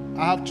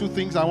 I have two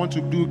things I want to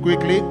do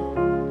quickly.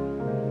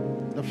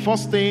 The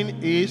first thing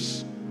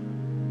is,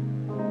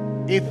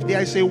 if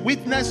there is a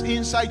witness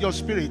inside your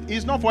spirit,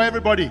 it's not for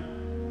everybody.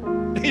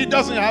 It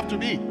doesn't have to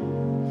be.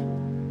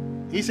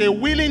 It's a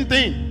willing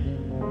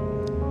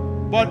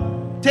thing.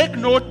 But take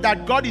note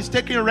that God is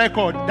taking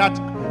record that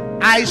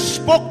I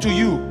spoke to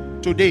you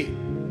today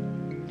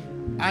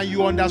and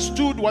you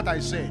understood what I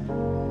said.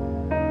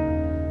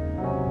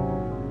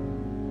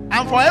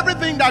 And for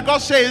everything that God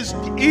says,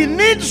 He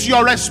needs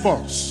your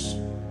response.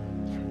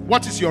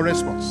 What is your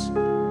response?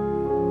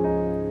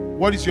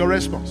 What is your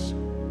response?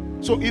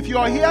 So if you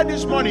are here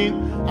this morning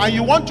and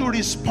you want to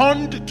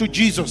respond to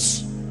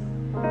Jesus,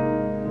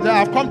 then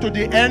I've come to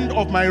the end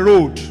of my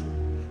road.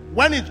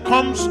 When it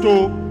comes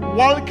to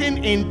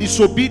walking in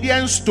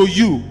disobedience to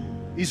you,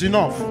 is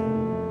enough.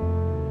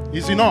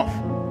 Is enough.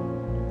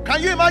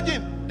 Can you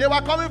imagine? They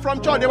were coming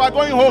from church, they were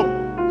going home,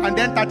 and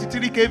then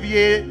 33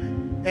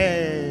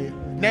 kVA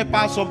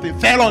NEPA something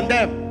fell on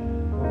them.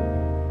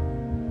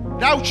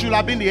 That should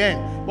have been the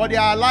end. But they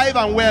are alive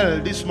and well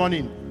this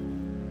morning.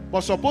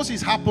 But suppose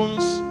it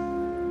happens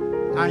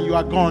and you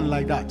are gone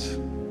like that.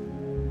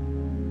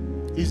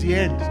 It's the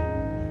end.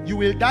 You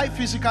will die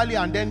physically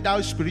and then die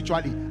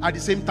spiritually at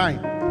the same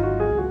time.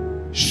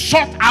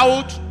 Shut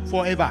out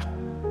forever.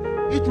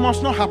 It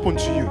must not happen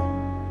to you.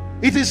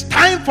 It is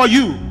time for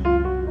you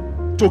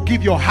to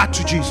give your heart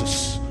to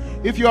Jesus.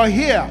 If you are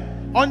here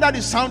under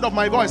the sound of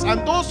my voice,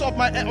 and those of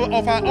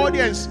our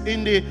audience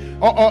in the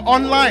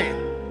online,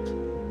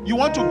 you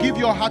want to give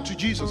your heart to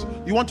Jesus.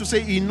 You want to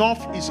say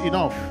enough is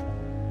enough.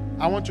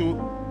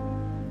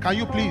 Can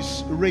you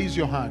please raise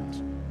your hand?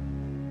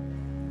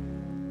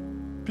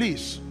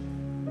 Please.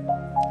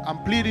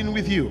 I'm pleading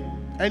with you.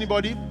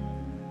 Anybody?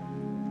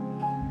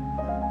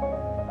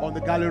 On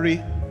the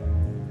gallery?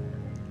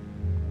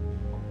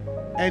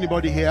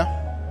 Anybody here?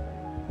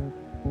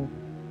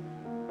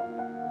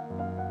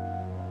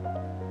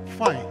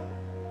 Fine.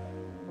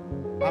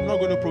 I'm not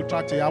going to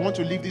protract it. I want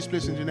to leave this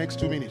place in the next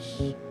 2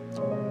 minutes.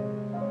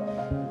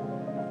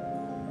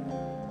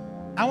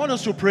 I want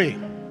us to pray.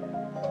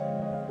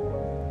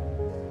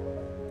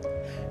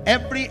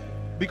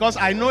 Because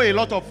I know a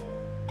lot of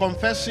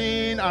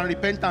confessing and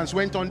repentance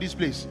went on this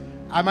place.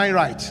 Am I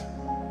right?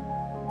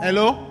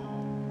 Hello?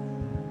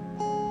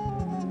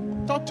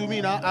 Talk to me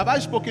now. Have I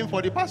spoken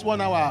for the past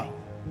 1 hour?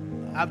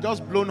 I've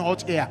just blown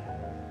hot air.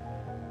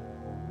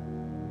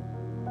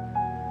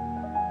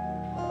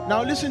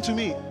 Now listen to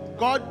me.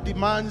 God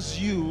demands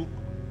you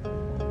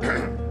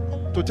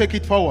to take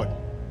it forward.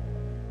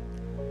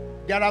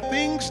 There are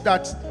things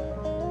that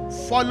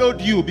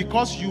followed you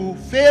because you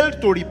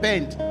failed to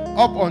repent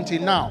up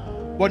until now.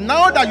 But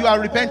now that you are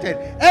repented,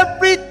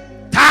 every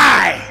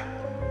tie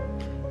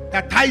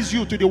that ties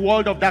you to the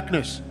world of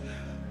darkness,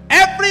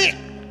 every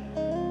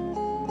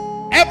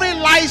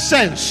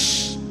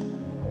license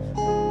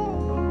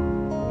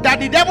that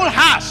the devil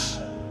has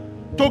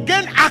to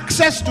gain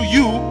access to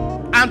you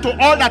and to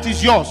all that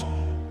is yours,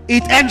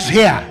 it ends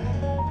here.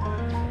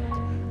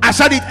 I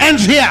said it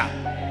ends here.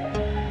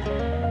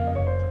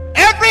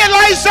 Every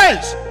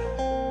license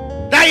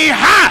that he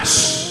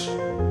has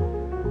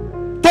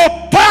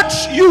to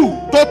touch you,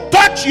 to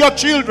touch your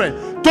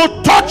children,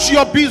 to touch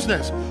your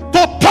business,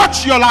 to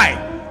touch your life,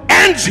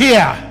 ends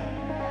here.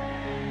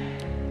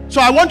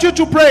 So I want you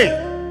to pray.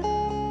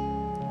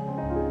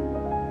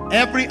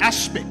 Every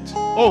aspect.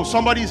 Oh,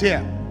 somebody's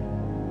here.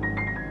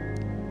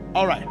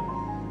 All right.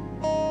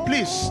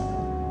 Please,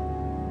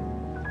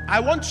 I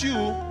want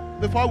you,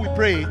 before we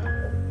pray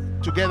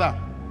together,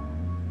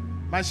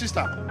 my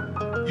sister,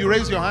 you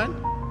raise your hand.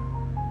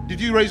 Did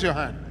you raise your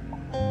hand?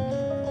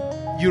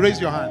 You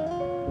raise your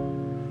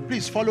hand.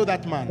 Please follow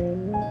that man.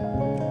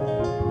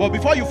 But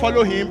before you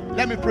follow him,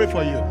 let me pray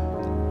for you.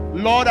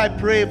 Lord, I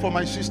pray for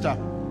my sister.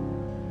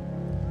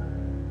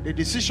 The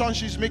decision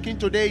she's making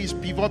today is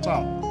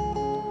pivotal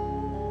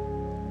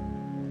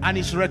and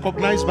is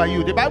recognized by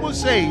you. The Bible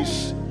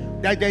says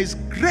that there is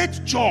great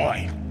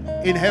joy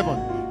in heaven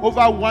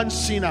over one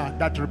sinner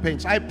that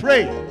repents. I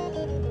pray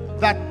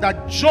that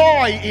that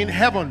joy in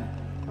heaven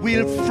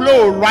will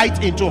flow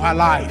right into her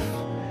life.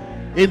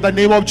 In the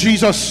name of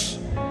Jesus,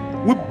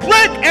 we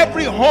break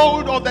every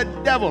hold of the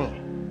devil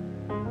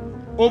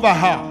over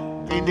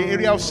her in the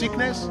area of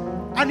sickness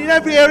and in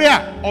every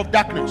area of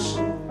darkness.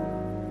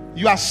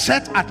 You are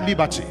set at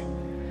liberty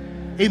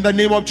in the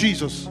name of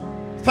Jesus.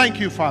 Thank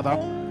you, Father.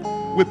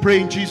 We pray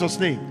in Jesus'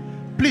 name.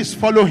 Please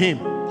follow him.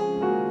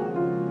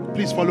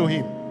 Please follow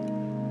him.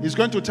 He's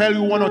going to tell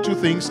you one or two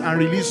things and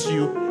release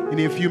you in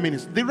a few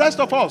minutes. The rest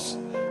of us,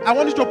 I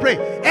want you to pray.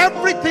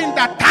 Everything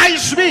that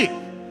ties me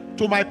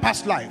to my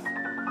past life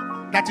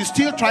that is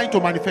still trying to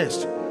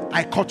manifest,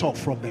 I cut off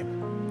from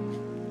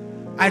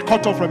them. I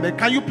cut off from them.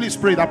 Can you please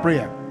pray that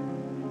prayer?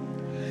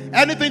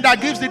 Anything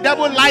that gives the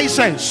devil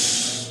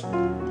license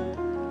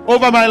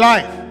over my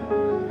life,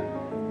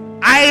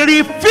 I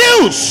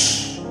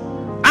refuse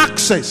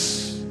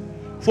access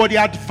for the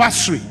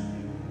adversary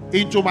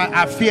into my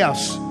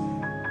affairs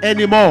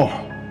anymore.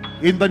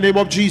 In the name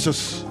of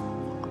Jesus,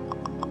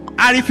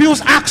 I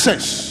refuse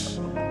access.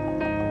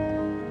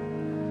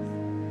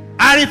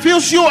 I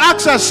refuse you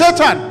access,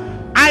 Satan.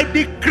 I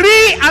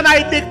decree and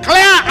I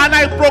declare and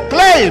I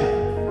proclaim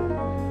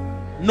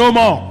no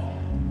more.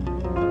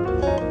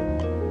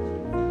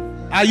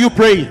 Are you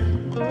praying?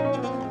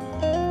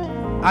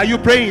 Are you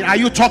praying? Are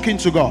you talking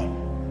to God?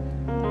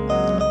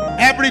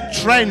 Every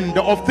trend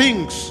of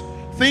things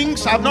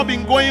have not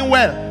been going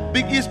well.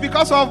 It's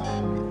because of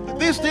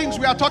these things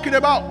we are talking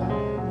about.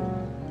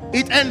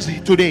 It ends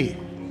today.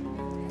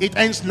 It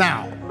ends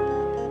now.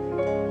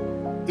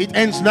 It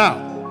ends now.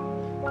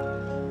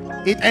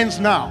 It ends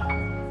now.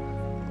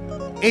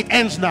 It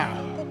ends now.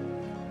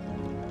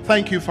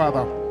 Thank you,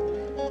 Father.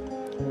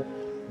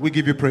 We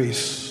give you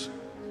praise.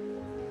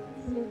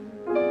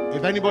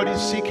 If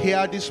anybody's sick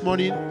here this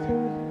morning,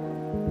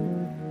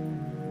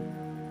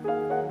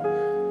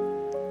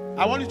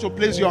 I want you to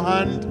place your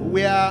hand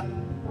where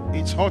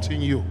it's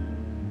hurting you.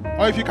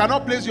 Or if you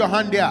cannot place your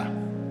hand there,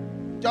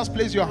 just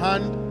place your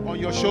hand on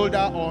your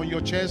shoulder or on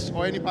your chest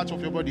or any part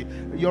of your body.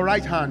 Your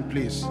right hand,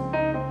 please.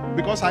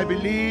 Because I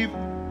believe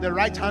the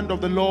right hand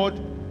of the Lord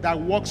that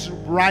works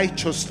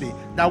righteously,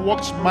 that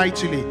works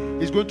mightily,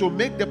 is going to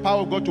make the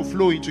power of God to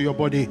flow into your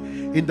body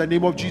in the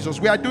name of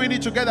Jesus. We are doing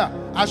it together.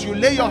 As you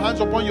lay your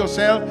hands upon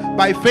yourself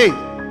by faith,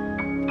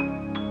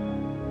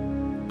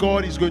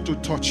 God is going to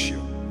touch you.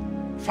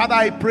 Father,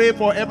 I pray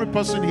for every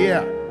person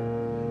here.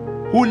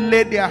 who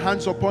laid their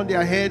hands upon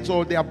their heads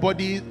or their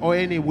bodies or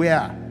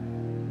anywhere.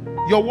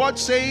 Your word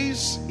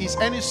says, is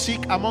any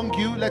sick among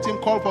you? Let him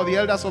call for the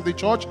elders of the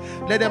church.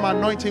 Let them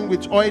anoint him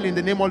with oil in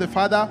the name of the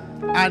Father.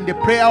 And the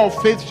prayer of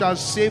faith shall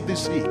save the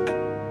sick.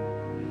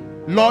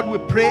 Lord, we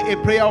pray a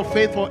prayer of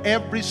faith for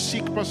every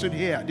sick person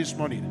here this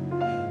morning,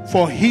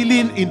 for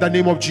healing in the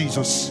name of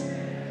Jesus.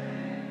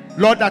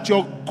 Lord, that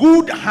your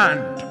good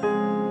hand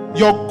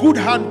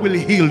will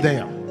heal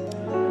them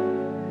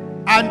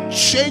and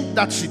change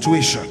that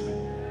situation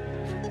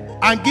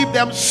and give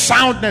them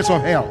soundness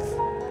of health.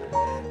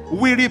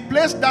 We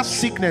replace that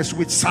sickness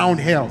with sound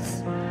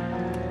health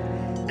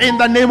in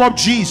the name of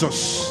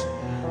Jesus.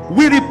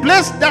 We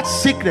replace that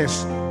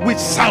sickness with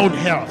sound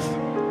health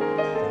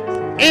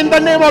in the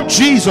name of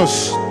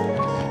Jesus.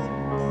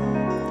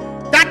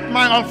 That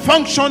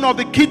malfunction of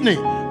the kidney,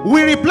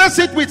 we replace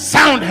it with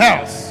sound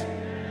health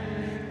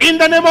in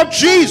the name of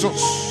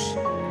Jesus.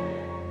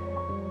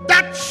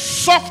 That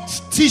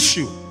soft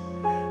tissue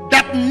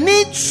that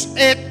needs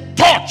a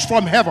touch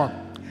from heaven,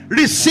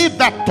 receive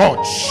that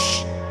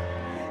touch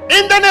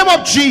in the name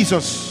of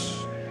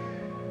Jesus.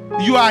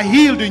 You are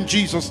healed in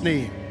Jesus'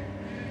 name.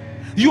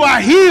 You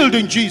are healed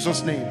in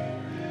Jesus' name.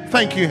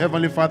 Thank you,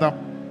 Heavenly Father.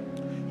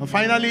 And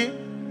finally,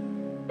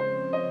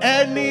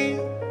 any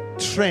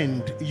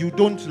trend you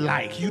don't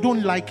like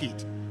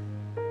it.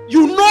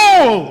 You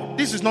know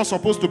this is not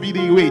supposed to be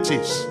the way it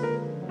is.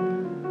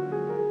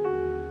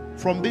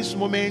 From this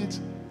moment,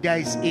 there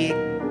is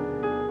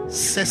a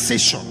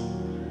cessation.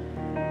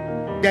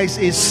 There is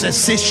a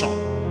cessation.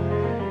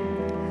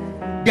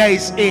 There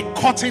is a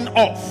cutting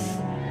off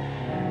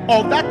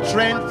of that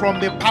trend from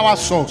the power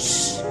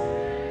source.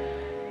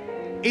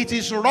 It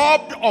is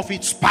robbed of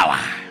its power.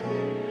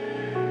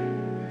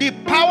 The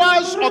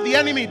powers of the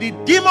enemy, the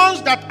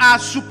demons that are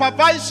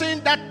supervising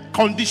that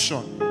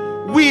condition,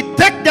 we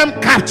take them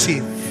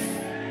captive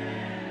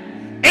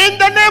in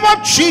the name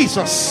of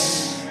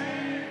Jesus.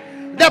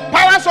 The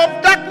powers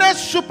of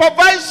darkness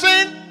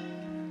supervising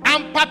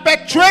and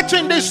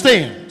perpetuating these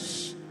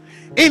things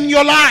in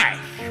your life,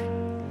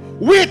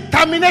 we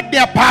terminate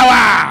their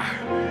power.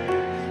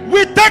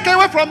 We take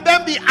away from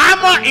them the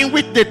armor in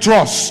which they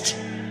trust.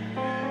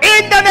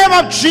 In the name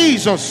of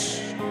Jesus,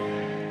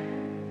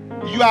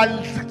 you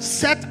are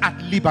set at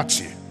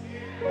liberty.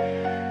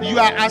 You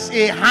are as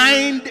a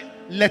hind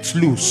let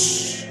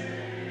loose.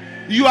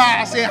 You are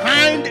as a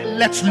hind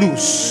let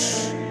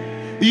loose.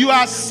 You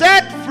are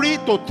set free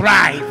to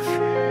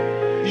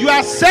thrive. You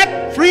are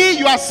set free.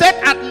 You are set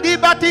at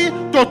liberty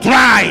to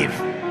thrive.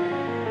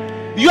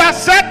 You are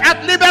set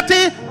at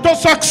liberty to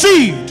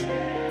succeed.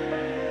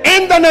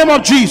 In the name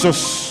of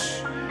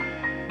Jesus,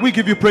 we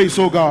give you praise,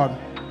 oh God.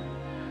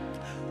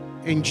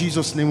 In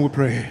Jesus' name we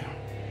pray.